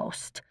the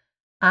most.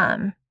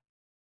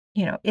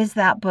 Is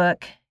that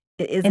book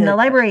in the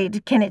library?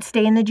 Can it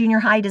stay in the junior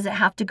high? Does it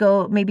have to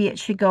go? Maybe it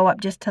should go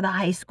up just to the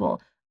high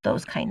school.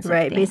 Those kinds of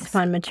things. Right, based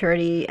upon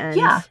maturity and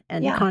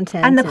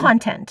content. And the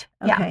content.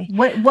 Okay.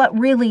 Yeah. What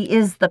really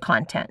is the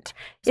content?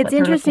 It's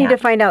interesting to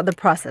find out the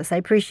process. I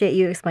appreciate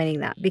you explaining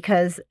that,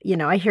 because,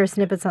 I hear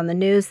snippets on the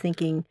news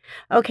thinking,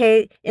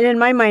 okay, and in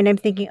my mind I'm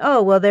thinking,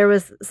 oh, well, there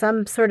was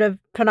some sort of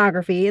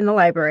pornography in the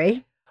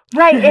library.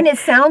 Right, and it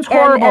sounds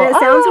horrible. And it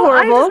sounds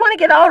horrible. I just want to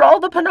get out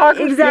all the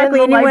pornography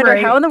Exactly, in the and you library.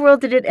 wonder, how in the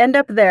world did it end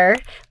up there?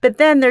 But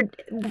then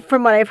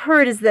from what I've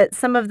heard, is that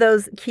some of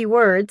those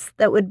keywords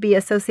that would be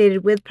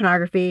associated with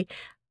pornography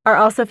are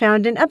also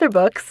found in other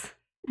books.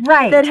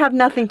 Right. That have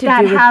nothing to do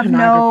with pornography. That have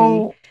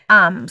no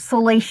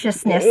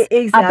salaciousness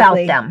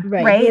exactly. about them.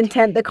 Right. The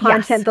intent, the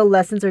content, the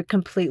lessons are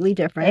completely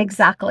different.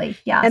 Exactly,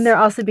 yes. And they're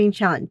also being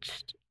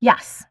challenged.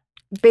 Yes.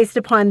 Based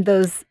upon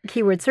those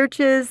keyword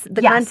searches,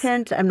 the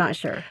content, I'm not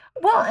sure.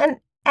 Well,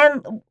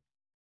 and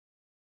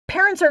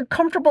parents are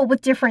comfortable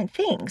with different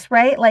things,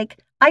 right? Like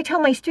I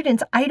tell my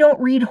students, I don't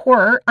read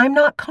horror. I'm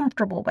not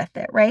comfortable with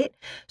it, right?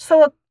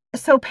 So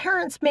so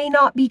parents may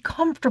not be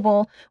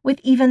comfortable with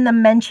even the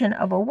mention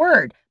of a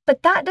word,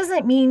 but that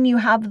doesn't mean you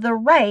have the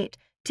right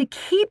to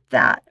keep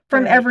that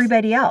from Right.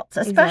 everybody else,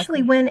 especially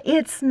Exactly. when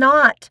it's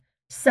not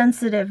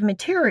sensitive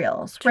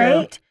materials, True.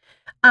 right?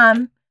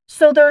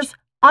 So there's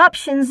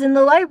options in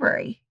the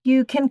library.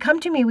 You can come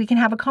to me, we can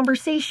have a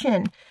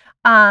conversation.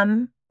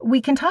 We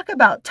can talk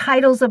about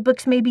titles of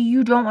books maybe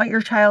you don't want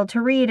your child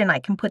to read, and I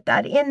can put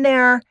that in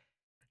there.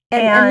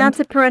 And that's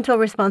a parental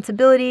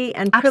responsibility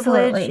and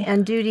privilege Absolutely.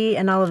 and duty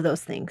and all of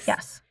those things.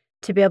 Yes.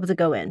 To be able to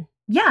go in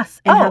Yes.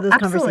 and have those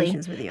absolutely.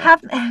 conversations with you.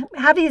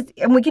 Have these,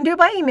 and we can do it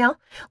by email.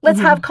 Let's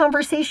have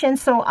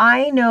conversations so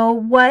I know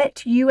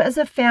what you as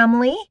a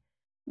family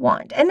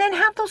want. And then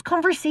have those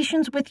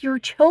conversations with your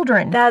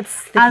children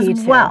That's the as key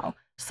too. well,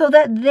 so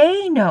that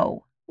they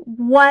know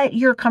what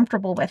you're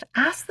comfortable with.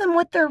 Ask them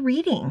what they're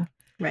reading.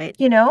 Right.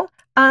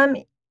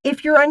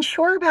 If you're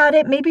unsure about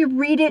it, maybe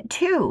read it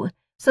too.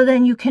 So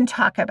then you can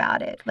talk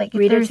about it. Like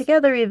Read it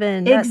together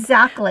even.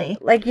 Exactly.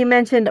 Like you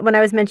mentioned when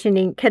I was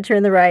mentioning Catcher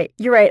in the Rye.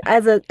 You're right.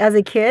 As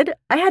a kid,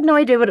 I had no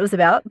idea what it was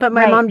about, but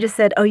my mom just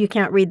said, "Oh, you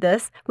can't read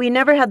this." We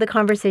never had the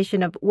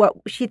conversation of what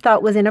she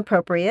thought was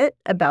inappropriate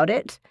about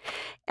it.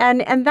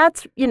 And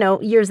that's,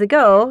 years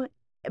ago,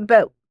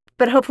 but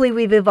hopefully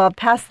we've evolved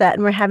past that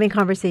and we're having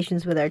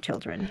conversations with our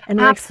children and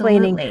we're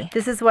explaining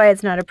this is why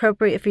it's not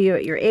appropriate for you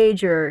at your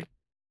age or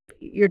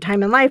your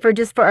time in life or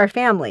just for our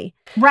family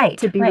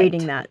to be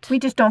reading that. We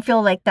just don't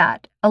feel like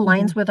that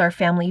aligns with our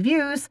family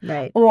views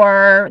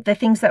or the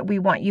things that we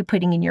want you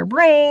putting in your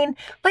brain.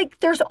 Like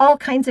there's all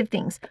kinds of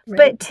things.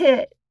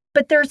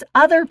 But there's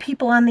other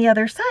people on the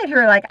other side who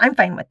are like, I'm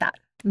fine with that.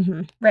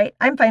 Right?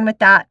 I'm fine with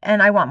that.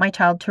 And I want my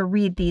child to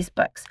read these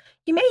books.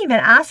 You may even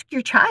ask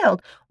your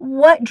child,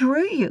 what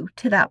drew you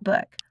to that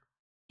book?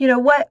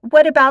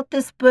 What about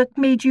this book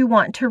made you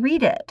want to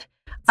read it?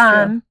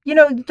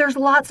 There's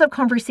lots of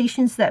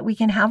conversations that we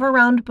can have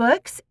around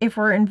books if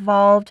we're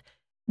involved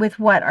with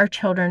what our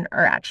children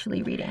are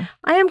actually reading.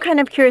 I am kind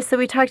of curious. So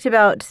we talked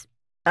about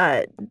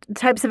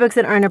types of books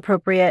that aren't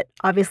appropriate.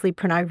 Obviously,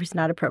 pornography is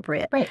not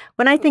appropriate. Right.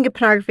 When I think of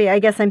pornography, I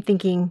guess I'm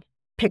thinking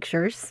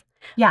pictures.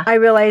 Yeah. I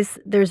realize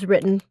there's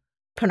written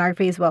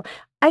pornography as well.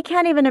 I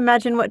can't even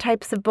imagine what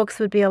types of books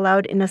would be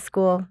allowed in a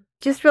school,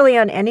 just really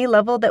on any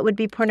level that would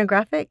be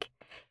pornographic.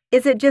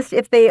 Is it just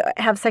if they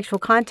have sexual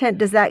content,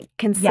 does that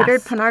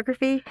considered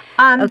pornography?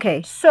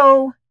 Okay.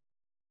 So,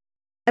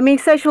 I mean,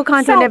 sexual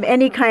content of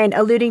any kind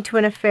alluding to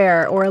an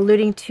affair or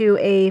alluding to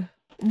a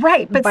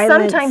but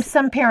sometimes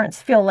some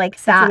parents feel like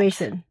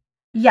situation.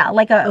 That. Yeah,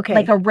 like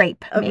a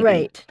rape, maybe.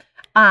 Right.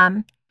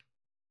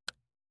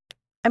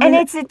 I mean,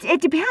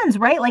 it depends,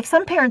 right? Like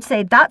some parents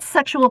say that's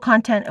sexual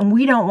content and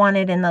we don't want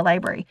it in the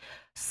library.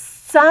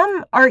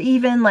 Some are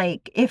even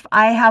like, if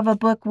I have a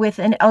book with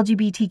an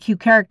LGBTQ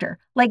character,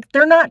 like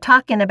they're not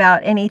talking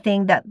about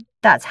anything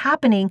that's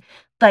happening.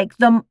 Like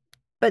the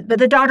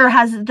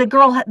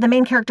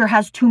main character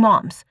has two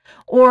moms,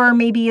 or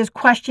maybe is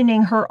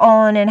questioning her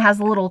own and has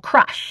a little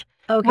crush,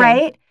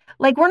 right?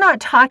 Like we're not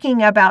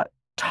talking about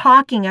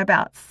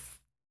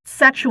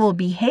sexual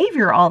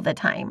behavior all the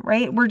time,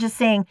 right? We're just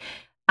saying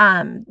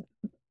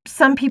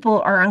some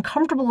people are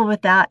uncomfortable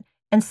with that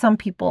and some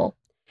people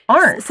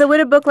aren't. So would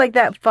a book like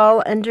that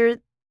fall under?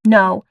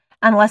 No,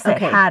 unless it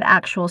had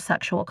actual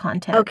sexual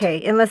content.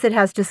 Okay, unless it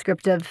has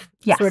descriptive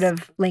sort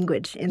of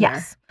language in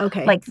there.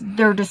 Okay. Like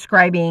they're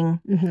describing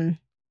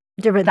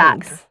different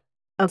things.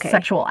 Okay.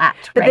 Sexual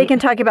act, But they can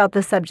talk about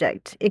the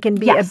subject. It can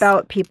be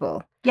about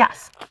people.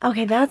 Yes.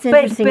 Okay, that's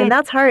interesting. And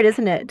that's hard,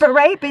 isn't it?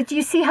 But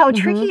you see how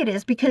tricky it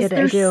is because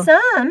there's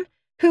some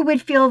who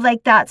would feel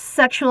like that's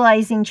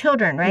sexualizing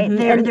children, right?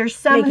 There's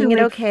some who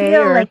would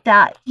feel like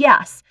that.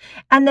 Yes.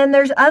 And then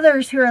there's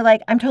others who are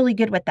like, I'm totally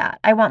good with that.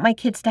 I want my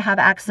kids to have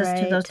access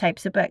to those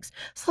types of books.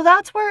 So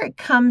that's where it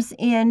comes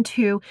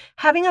into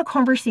having a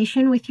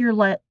conversation with your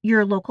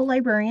local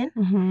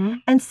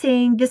librarian and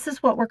saying, this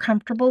is what we're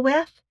comfortable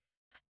with.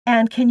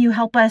 And can you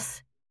help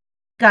us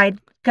guide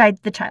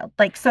the child?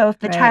 Like, so if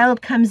the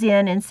child comes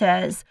in and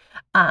says,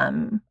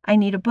 I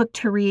need a book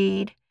to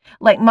read,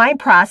 like my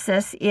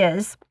process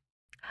is,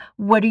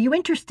 what are you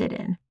interested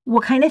in?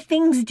 What kind of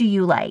things do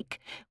you like?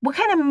 What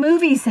kind of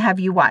movies have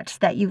you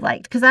watched that you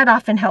liked? Because that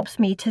often helps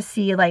me to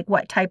see like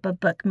what type of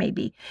book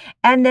maybe.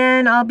 And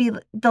then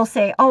they'll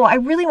say, oh, I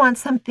really want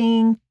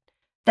something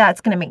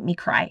that's going to make me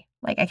cry.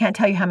 Like I can't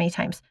tell you how many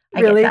times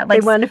I get that.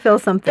 Like, they want to feel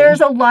something.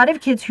 There's a lot of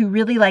kids who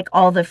really like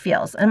all the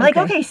feels. And I'm like,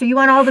 okay, so you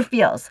want all the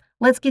feels.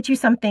 Let's get you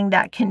something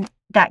that can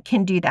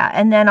do that.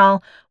 And then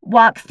I'll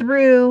walk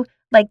through.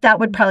 Like that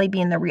would probably be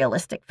in the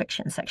realistic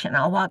fiction section.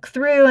 I'll walk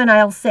through and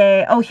I'll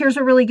say, oh, here's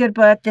a really good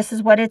book. This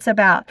is what it's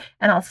about.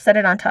 And I'll set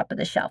it on top of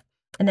the shelf.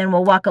 And then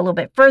we'll walk a little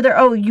bit further.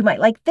 Oh, you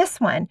might like this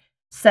one.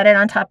 Set it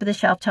on top of the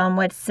shelf. Tell them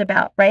what it's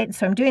about, right?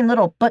 So I'm doing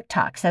little book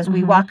talks as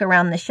we walk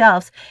around the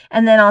shelves.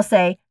 And then I'll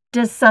say,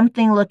 does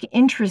something look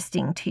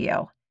interesting to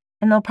you?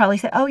 And they'll probably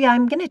say, oh, yeah,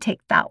 I'm going to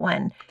take that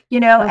one.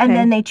 And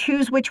then they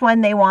choose which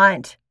one they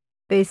want.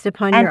 Based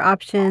upon your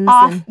options.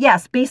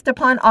 Yes, based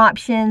upon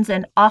options,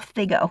 and off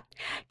they go.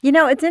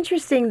 It's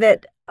interesting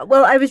that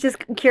Well, I was just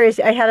curious.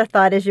 I had a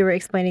thought as you were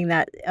explaining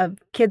that of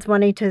kids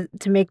wanting to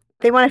make,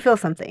 they want to feel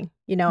something.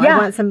 I Yeah.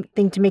 want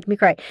something to make me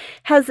cry.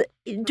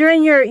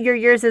 During your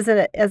years as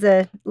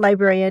a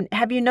librarian,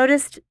 have you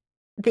noticed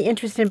the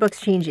interest in books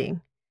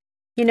changing?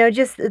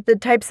 Just the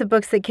types of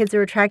books that kids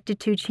are attracted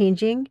to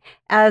changing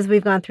as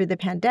we've gone through the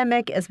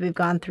pandemic, as we've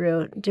gone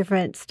through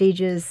different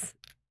stages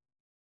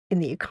in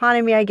the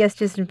economy, I guess,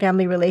 just in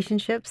family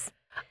relationships?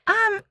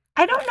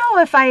 I don't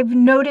know if I've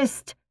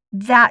noticed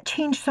that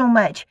change so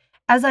much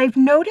as I've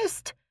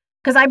noticed,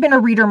 because I've been a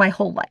reader my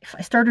whole life.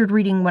 I started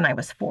reading when I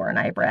was 4, and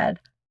I've read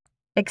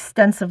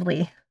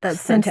extensively That's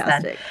since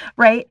fantastic. then,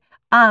 right?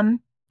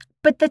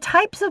 But the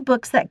types of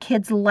books that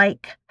kids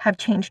like have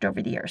changed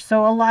over the years.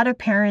 So a lot of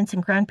parents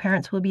and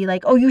grandparents will be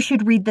like, "Oh, you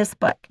should read this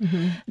book."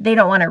 They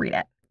don't want to read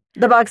it.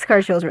 The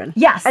Boxcar Children.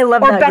 Yes. I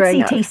love or that Betsy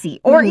growing up. Tacy.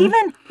 Or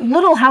even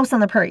Little House on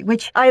the Prairie,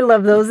 which I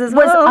love those as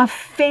was well. a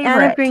favorite.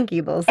 Anne of Green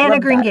Gables. Anne Love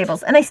of Green that.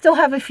 Gables. And I still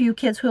have a few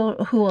kids who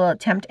will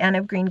attempt Anne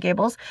of Green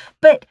Gables.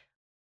 But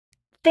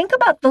think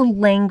about the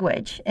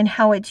language and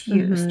how it's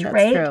used, That's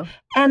right? true.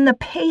 And the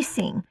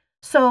pacing.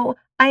 So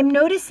I'm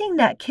noticing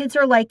that kids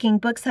are liking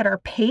books that are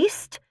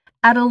paced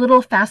at a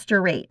little faster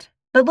rate.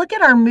 But look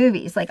at our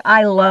movies. Like,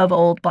 I love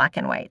old black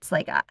and whites.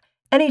 Like,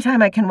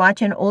 anytime I can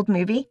watch an old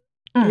movie,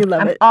 You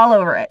love I'm it. all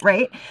over it,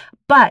 right?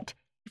 But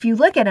if you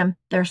look at them,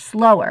 they're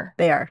slower,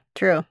 They are.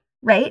 True.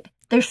 right?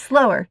 They're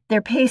slower.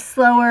 They're paced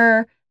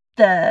slower.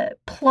 The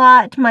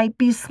plot might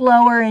be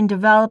slower in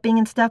developing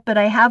and stuff, but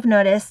I have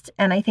noticed,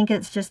 and I think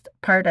it's just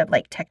part of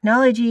like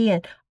technology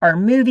and our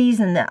movies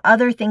and the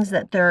other things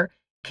that they're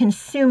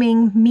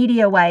consuming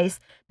media-wise,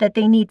 that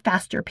they need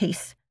faster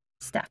pace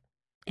stuff.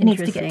 It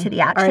needs to get to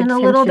the action a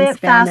little bit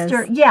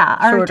faster. Yeah,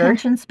 our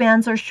attention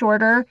spans are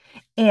shorter,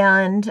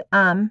 and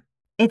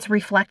it's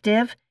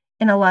reflective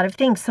in a lot of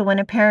things. So when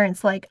a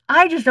parent's like,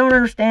 "I just don't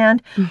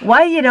understand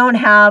why you don't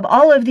have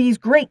all of these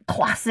great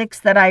classics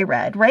that I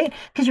read," right?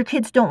 Because your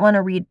kids don't want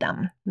to read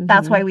them.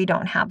 That's why we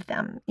don't have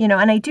them.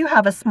 And I do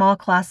have a small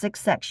classics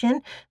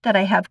section that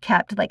I have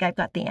kept. Like, I've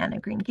got the Anne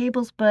of Green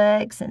Gables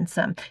books and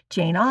some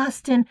Jane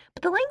Austen,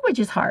 but the language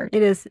is hard.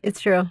 It is.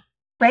 It's true.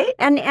 Right?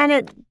 And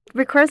it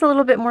requires a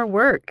little bit more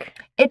work.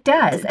 It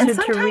does. And to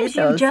sometimes read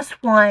you those.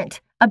 just want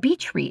a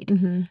beach read,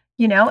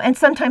 and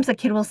sometimes a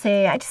kid will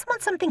say, "I just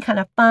want something kind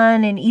of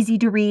fun and easy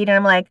to read." And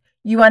I'm like,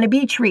 "You want a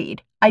beach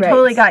read? I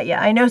totally got you."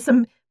 I know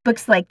some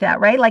books like that,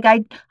 right? Like,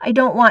 I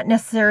don't want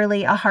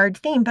necessarily a hard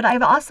theme, but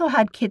I've also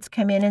had kids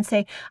come in and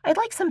say, "I'd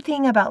like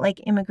something about like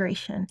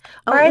immigration,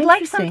 or I'd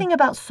like something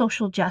about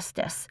social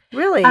justice."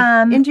 Really?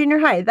 In junior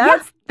high?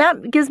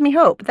 That gives me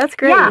hope. That's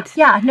great.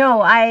 Yeah.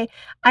 No, I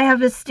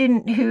have a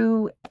student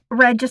who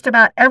read just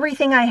about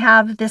everything I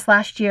have this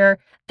last year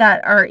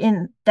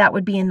that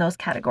would be in those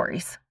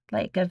categories,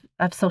 like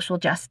of social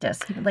justice.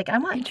 Like, I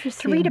want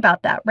to read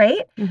about that,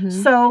 right?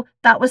 So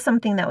that was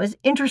something that was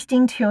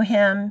interesting to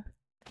him,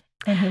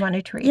 and he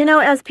wanted to read.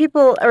 As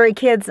people or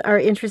kids are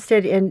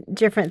interested in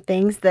different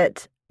things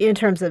that, in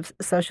terms of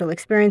social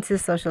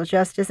experiences, social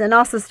justice, and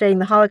also studying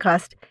the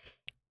Holocaust,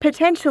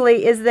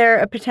 potentially, is there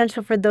a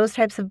potential for those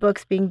types of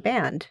books being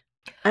banned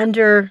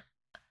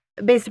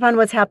based upon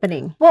what's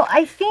happening? Well,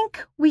 I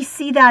think we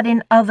see that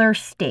in other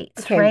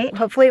states, right?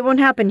 Hopefully it won't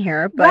happen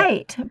here. But...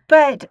 Right.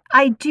 But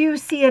I do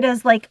see it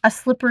as like a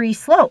slippery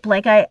slope.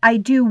 Like, I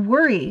do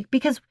worry,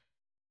 because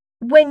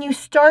when you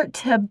start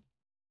to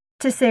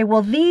say,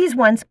 well, these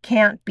ones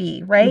can't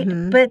be, right?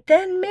 But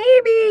then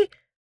maybe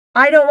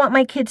I don't want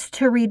my kids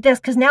to read this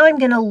because now I'm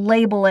going to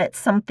label it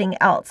something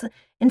else.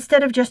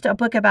 Instead of just a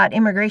book about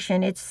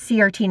immigration, it's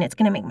CRT, and it's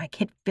going to make my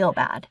kid feel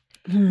bad.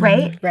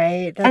 Right?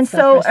 Right. That's and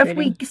so if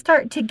we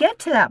start to get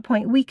to that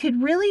point, we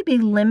could really be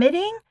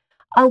limiting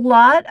a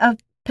lot of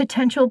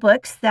potential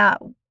books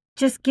that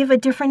just give a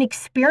different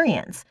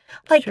experience.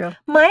 Like,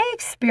 my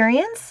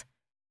experience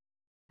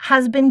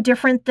has been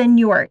different than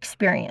your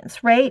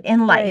experience, right?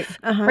 In life,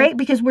 right?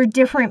 Because we're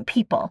different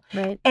people.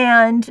 Right.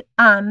 And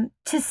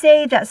to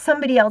say that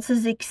somebody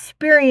else's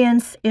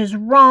experience is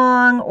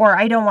wrong, or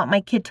I don't want my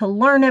kid to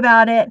learn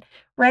about it,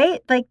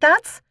 right? Like,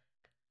 that's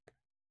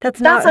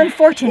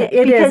unfortunate,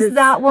 because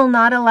that will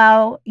not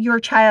allow your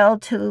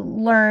child to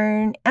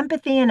learn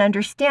empathy and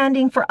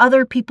understanding for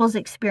other people's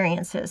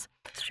experiences.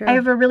 I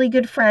have a really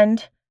good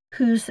friend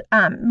who's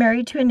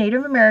married to a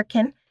Native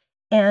American,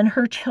 and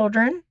her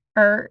children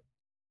are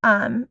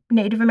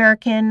Native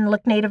American,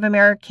 look Native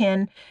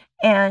American,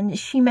 and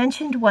she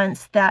mentioned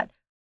once that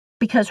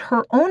because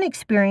her own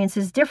experience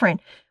is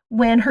different,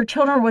 when her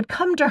children would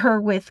come to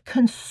her with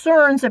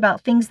concerns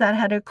about things that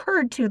had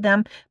occurred to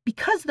them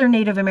because they're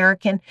Native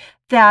American,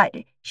 that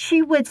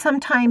she would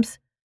sometimes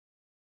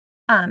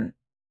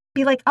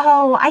be like,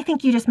 "Oh, I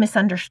think you just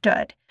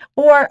misunderstood."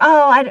 Or,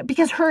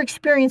 because her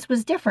experience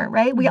was different,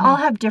 right? We all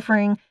have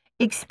differing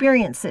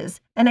experiences.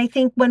 And I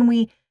think when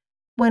we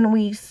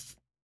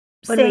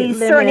say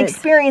certain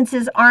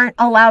experiences aren't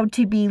allowed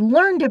to be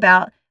learned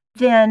about,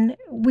 then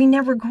we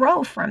never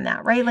grow from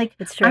that, right? Like,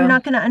 I'm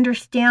not going to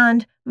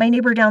understand my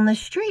neighbor down the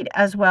street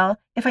as well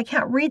if I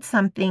can't read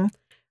something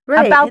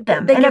about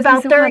them and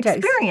about their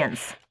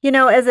experience.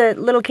 As a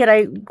little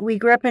kid, we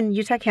grew up in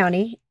Utah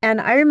County,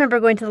 and I remember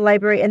going to the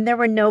library, and there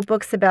were no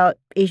books about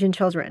Asian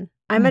children.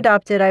 I'm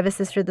adopted. I have a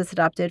sister that's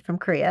adopted from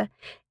Korea,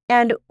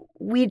 and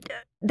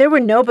there were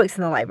no books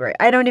in the library.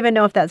 I don't even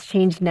know if that's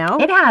changed now.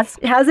 It has.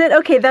 Has it?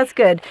 Okay, that's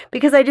good,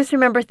 because I just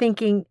remember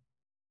thinking,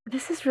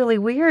 this is really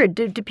weird.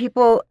 Do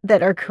people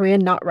that are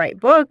Korean not write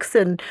books,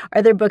 and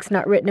are there books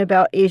not written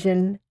about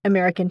Asian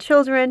American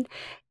children?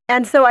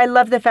 And so I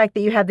love the fact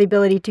that you have the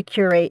ability to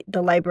curate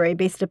the library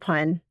based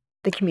upon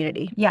the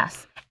community.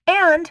 Yes.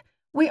 And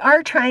we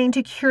are trying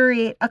to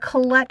curate a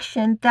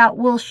collection that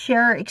will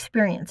share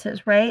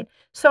experiences, right?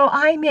 So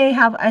I may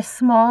have a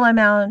small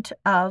amount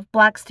of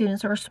Black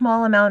students or a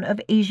small amount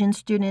of Asian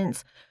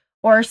students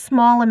or a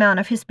small amount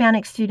of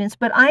Hispanic students,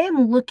 but I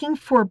am looking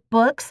for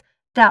books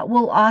that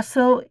will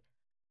also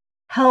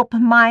help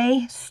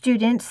my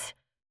students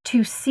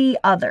to see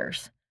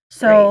others.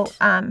 So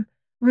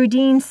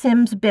Rudine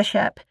Sims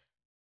Bishop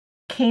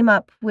came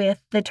up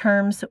with the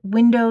terms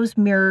windows,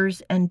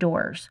 mirrors, and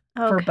doors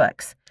for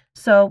books.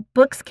 So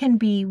books can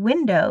be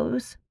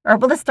windows,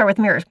 let's start with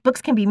mirrors.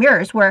 Books can be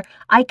mirrors where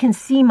I can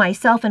see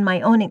myself and my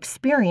own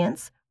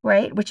experience,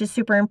 right? Which is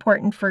super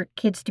important for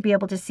kids to be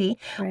able to see.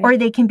 Right. Or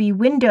they can be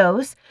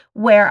windows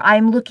where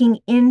I'm looking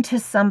into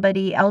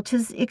somebody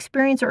else's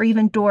experience, or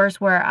even doors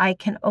where I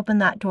can open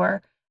that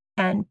door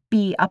and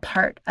be a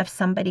part of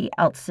somebody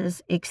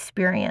else's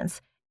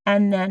experience.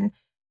 And then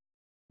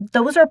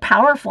those are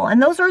powerful.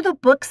 And those are the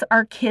books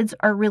our kids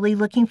are really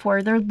looking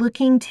for. They're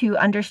looking to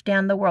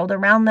understand the world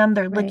around them.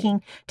 They're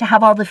looking to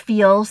have all the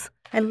feels.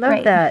 I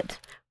love that.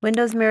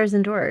 Windows, mirrors,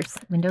 and doors.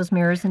 Windows,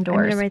 mirrors, and doors.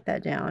 I'm going to write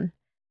that down.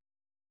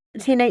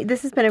 Tina,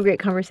 this has been a great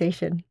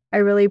conversation. I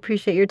really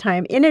appreciate your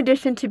time. In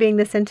addition to being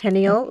the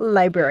Centennial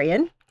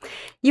Librarian,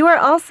 you are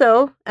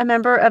also a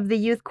member of the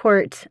Youth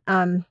Court.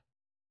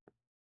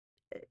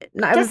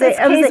 Not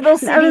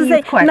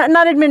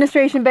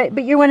administration,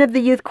 but you're one of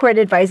the Youth Court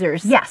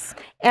advisors. Yes.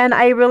 And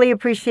I really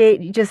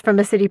appreciate, just from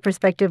a city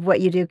perspective,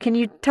 what you do. Can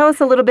you tell us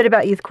a little bit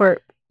about Youth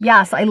Court?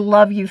 Yes, I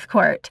love Youth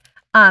Court.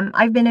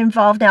 I've been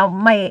involved now.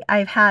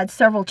 I've had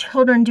several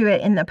children do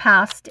it in the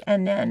past,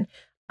 and then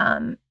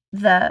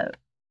the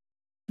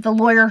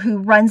lawyer who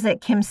runs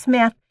it, Kim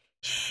Smith,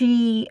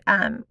 she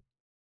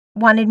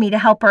wanted me to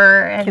help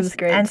her, and Kim's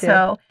great and too.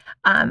 So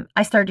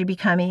I started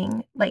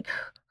becoming like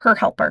her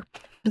helper.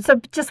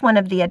 So just one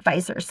of the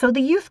advisors. So the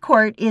Youth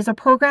Court is a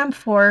program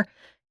for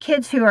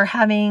kids who are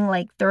having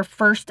like their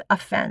first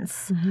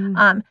offense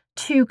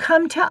to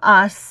come to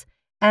us,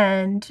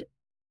 and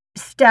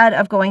instead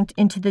of going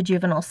into the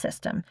juvenile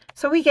system.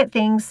 So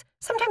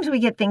sometimes we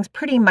get things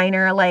pretty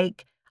minor,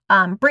 like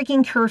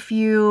breaking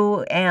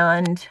curfew,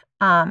 and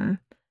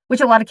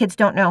which a lot of kids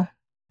don't know.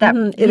 That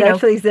it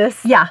actually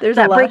exists. Yeah,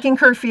 that breaking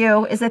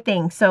curfew is a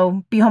thing.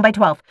 So be home by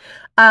 12.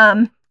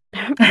 Right.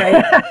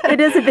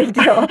 It is a big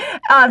deal.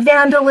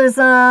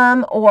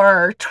 Vandalism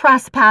or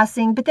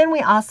trespassing. But then we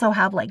also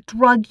have like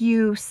drug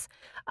use.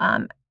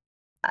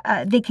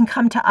 They can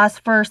come to us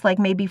first, like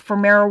maybe for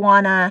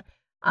marijuana,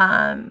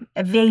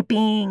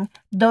 vaping,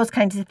 those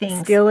kinds of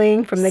things.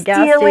 Stealing from the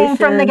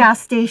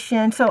gas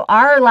station. So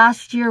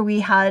last year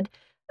we had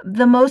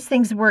the most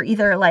things were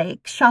either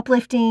like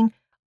shoplifting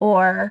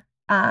or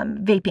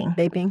vaping.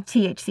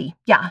 THC.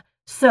 Yeah.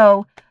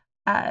 So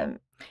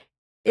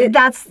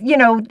that's,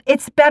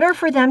 it's better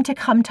for them to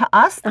come to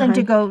us than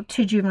to go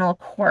to juvenile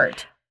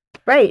court.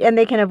 Right. And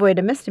they can avoid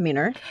a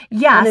misdemeanor.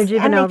 Yes. On their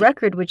juvenile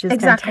record, which is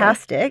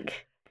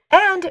fantastic.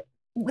 And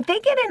they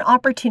get an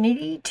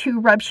opportunity to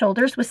rub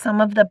shoulders with some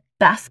of the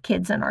best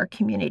kids in our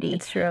community.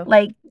 It's true.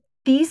 Like,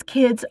 these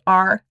kids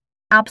are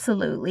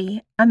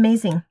absolutely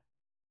amazing.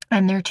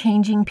 And they're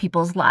changing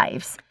people's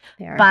lives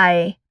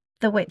by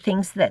the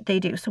things that they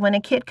do. So when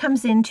a kid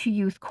comes into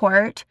youth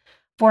court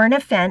for an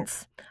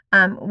offense,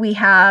 we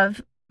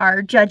have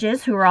our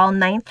judges who are all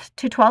 9th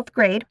to 12th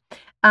grade.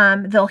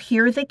 They'll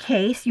hear the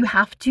case. You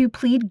have to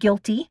plead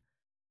guilty,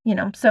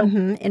 so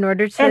in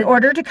order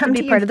to come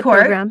be to part of youth the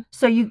court. program.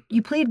 So you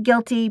plead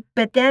guilty,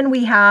 but then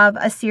we have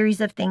a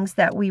series of things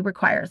that we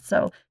require.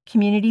 So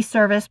community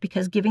service,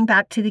 because giving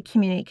back to the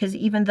community, because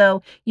even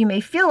though you may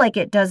feel like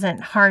it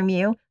doesn't harm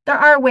you, there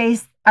are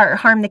ways, or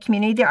harm the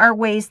community, there are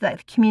ways that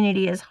the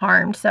community is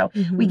harmed. So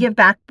we give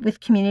back with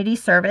community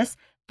service.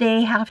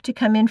 They have to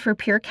come in for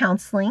peer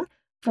counseling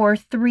for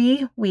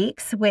 3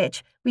 weeks,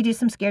 which we do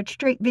some Scared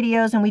Straight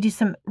videos, and we do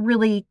some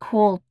really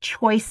cool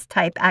choice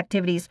type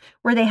activities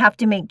where they have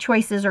to make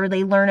choices, or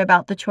they learn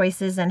about the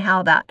choices and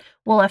how that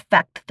will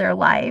affect their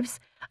lives.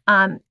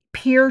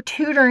 Peer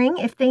tutoring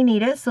if they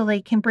need it, so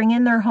they can bring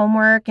in their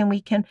homework, and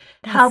we can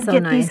help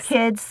get these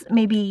kids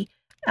maybe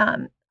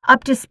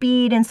up to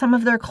speed in some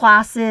of their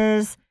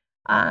classes.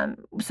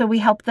 So we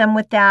help them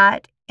with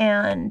that.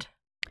 And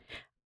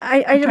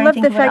I love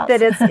the fact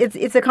that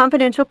it's a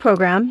confidential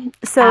program.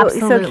 So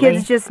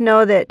kids just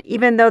know that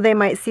even though they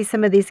might see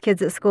some of these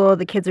kids at school,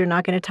 the kids are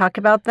not going to talk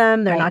about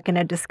them. They're not going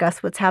to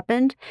discuss what's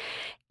happened.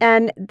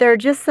 And they're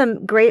just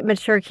some great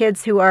mature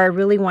kids who are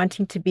really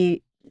wanting to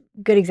be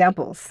good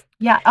examples.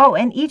 Yeah. Oh,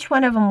 and each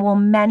one of them will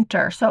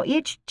mentor. So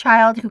each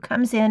child who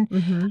comes in,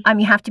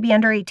 you have to be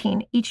under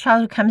 18. Each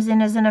child who comes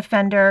in as an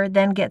offender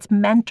then gets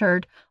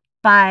mentored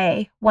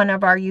by one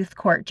of our youth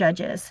court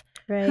judges.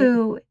 Right.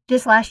 Who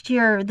this last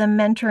year, the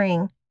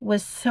mentoring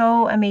was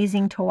so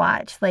amazing to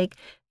watch. Like,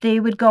 they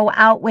would go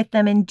out with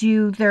them and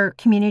do their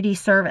community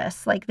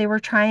service. Like, they were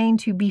trying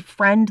to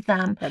befriend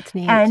them. That's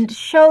neat. And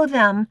show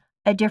them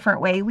a different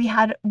way. We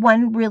had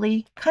one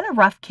really kind of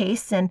rough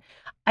case, and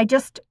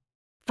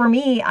for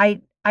me,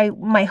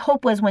 my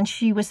hope was when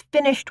she was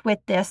finished with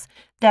this,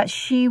 that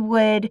she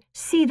would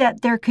see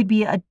that there could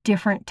be a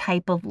different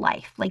type of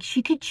life. Like,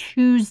 she could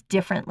choose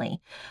differently.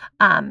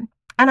 And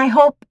I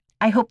hope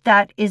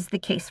that is the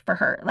case for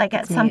her. Like,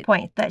 at some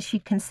point that she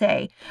can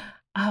say,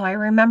 oh, I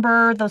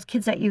remember those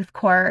kids at youth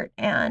court,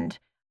 and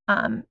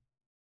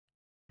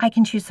I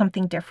can choose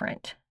something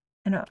different.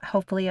 And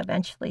hopefully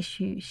eventually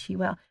she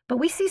will. But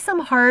we see some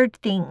hard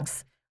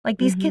things. Like,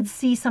 these kids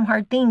see some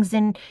hard things.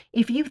 And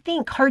if you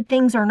think hard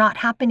things are not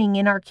happening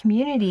in our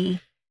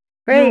community,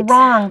 you're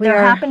wrong.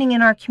 They're happening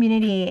in our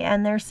community.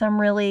 And there's some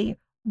really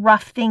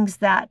rough things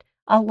that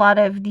a lot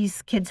of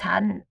these kids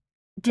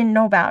didn't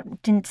know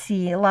about, didn't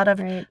see. A lot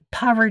of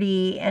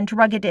poverty and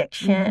drug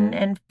addiction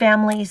and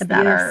families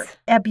that are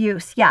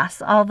abuse.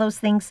 Yes, all those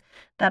things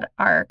that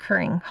are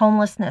occurring.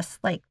 Homelessness.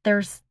 Like,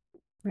 there's,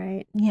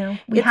 we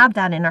have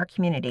that in our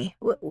community.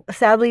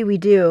 Sadly, we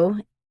do.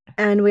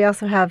 And we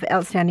also have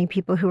outstanding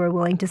people who are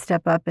willing to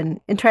step up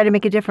and try to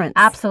make a difference.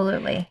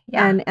 Absolutely.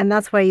 Yeah. And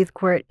that's why Youth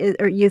Court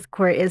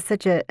is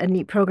such a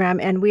neat program.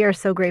 And we are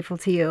so grateful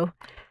to you.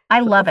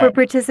 I love it. For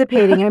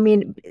participating. I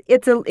mean,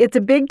 it's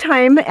a big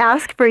time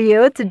ask for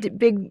you. It's a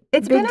big deal.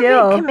 It's been a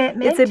big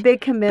commitment. It's a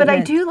big commitment. But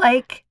I do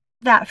like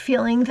that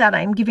feeling that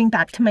I'm giving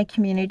back to my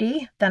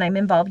community, that I'm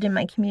involved in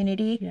my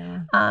community.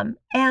 Yeah.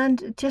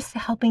 And just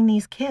helping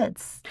these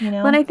kids,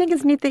 Well, and I think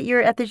it's neat that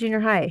you're at the junior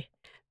high,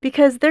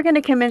 because they're going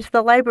to come into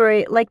the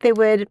library like they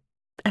would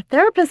a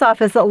therapist's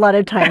office a lot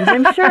of times,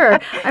 I'm sure.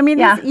 I mean,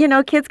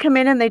 kids come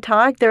in and they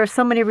talk. There are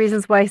so many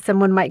reasons why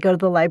someone might go to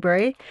the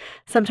library.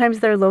 Sometimes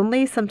they're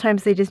lonely.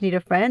 Sometimes they just need a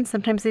friend.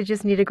 Sometimes they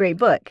just need a great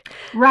book.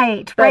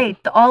 Right.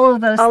 All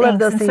of those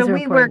things. So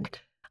we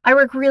important. I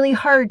work really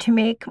hard to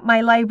make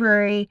my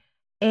library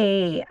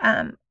a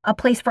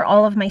place for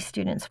all of my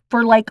students,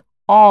 for like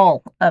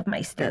all of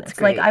my students.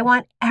 Like, I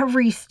want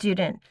every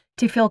student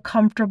to feel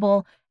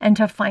comfortable and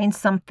to find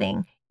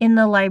something in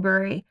the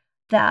library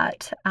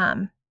that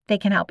they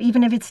can help,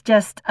 even if it's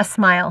just a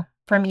smile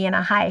from me and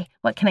a hi.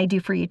 What can I do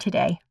for you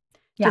today?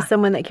 Yeah. Just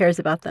someone that cares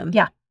about them.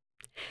 Yeah.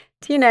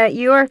 Tina,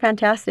 you are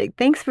fantastic.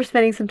 Thanks for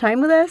spending some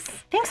time with us.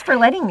 Thanks for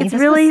letting me. This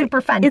was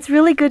super fun. It's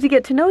really good to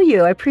get to know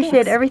you. I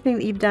appreciate everything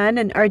that you've done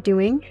and are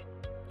doing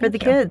for the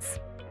kids.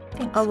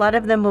 Thanks. A lot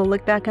of them will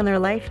look back on their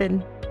life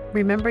and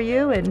remember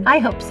you, and I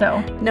hope so.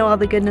 Know all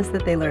the goodness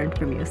that they learned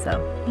from you. So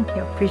thank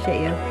you.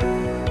 Appreciate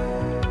you.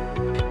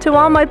 To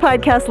all my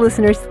podcast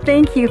listeners,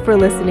 thank you for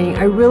listening.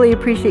 I really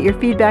appreciate your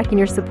feedback and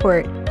your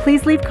support.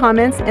 Please leave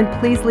comments and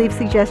please leave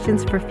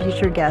suggestions for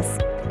future guests.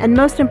 And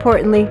most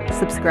importantly,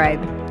 subscribe.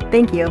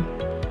 Thank you.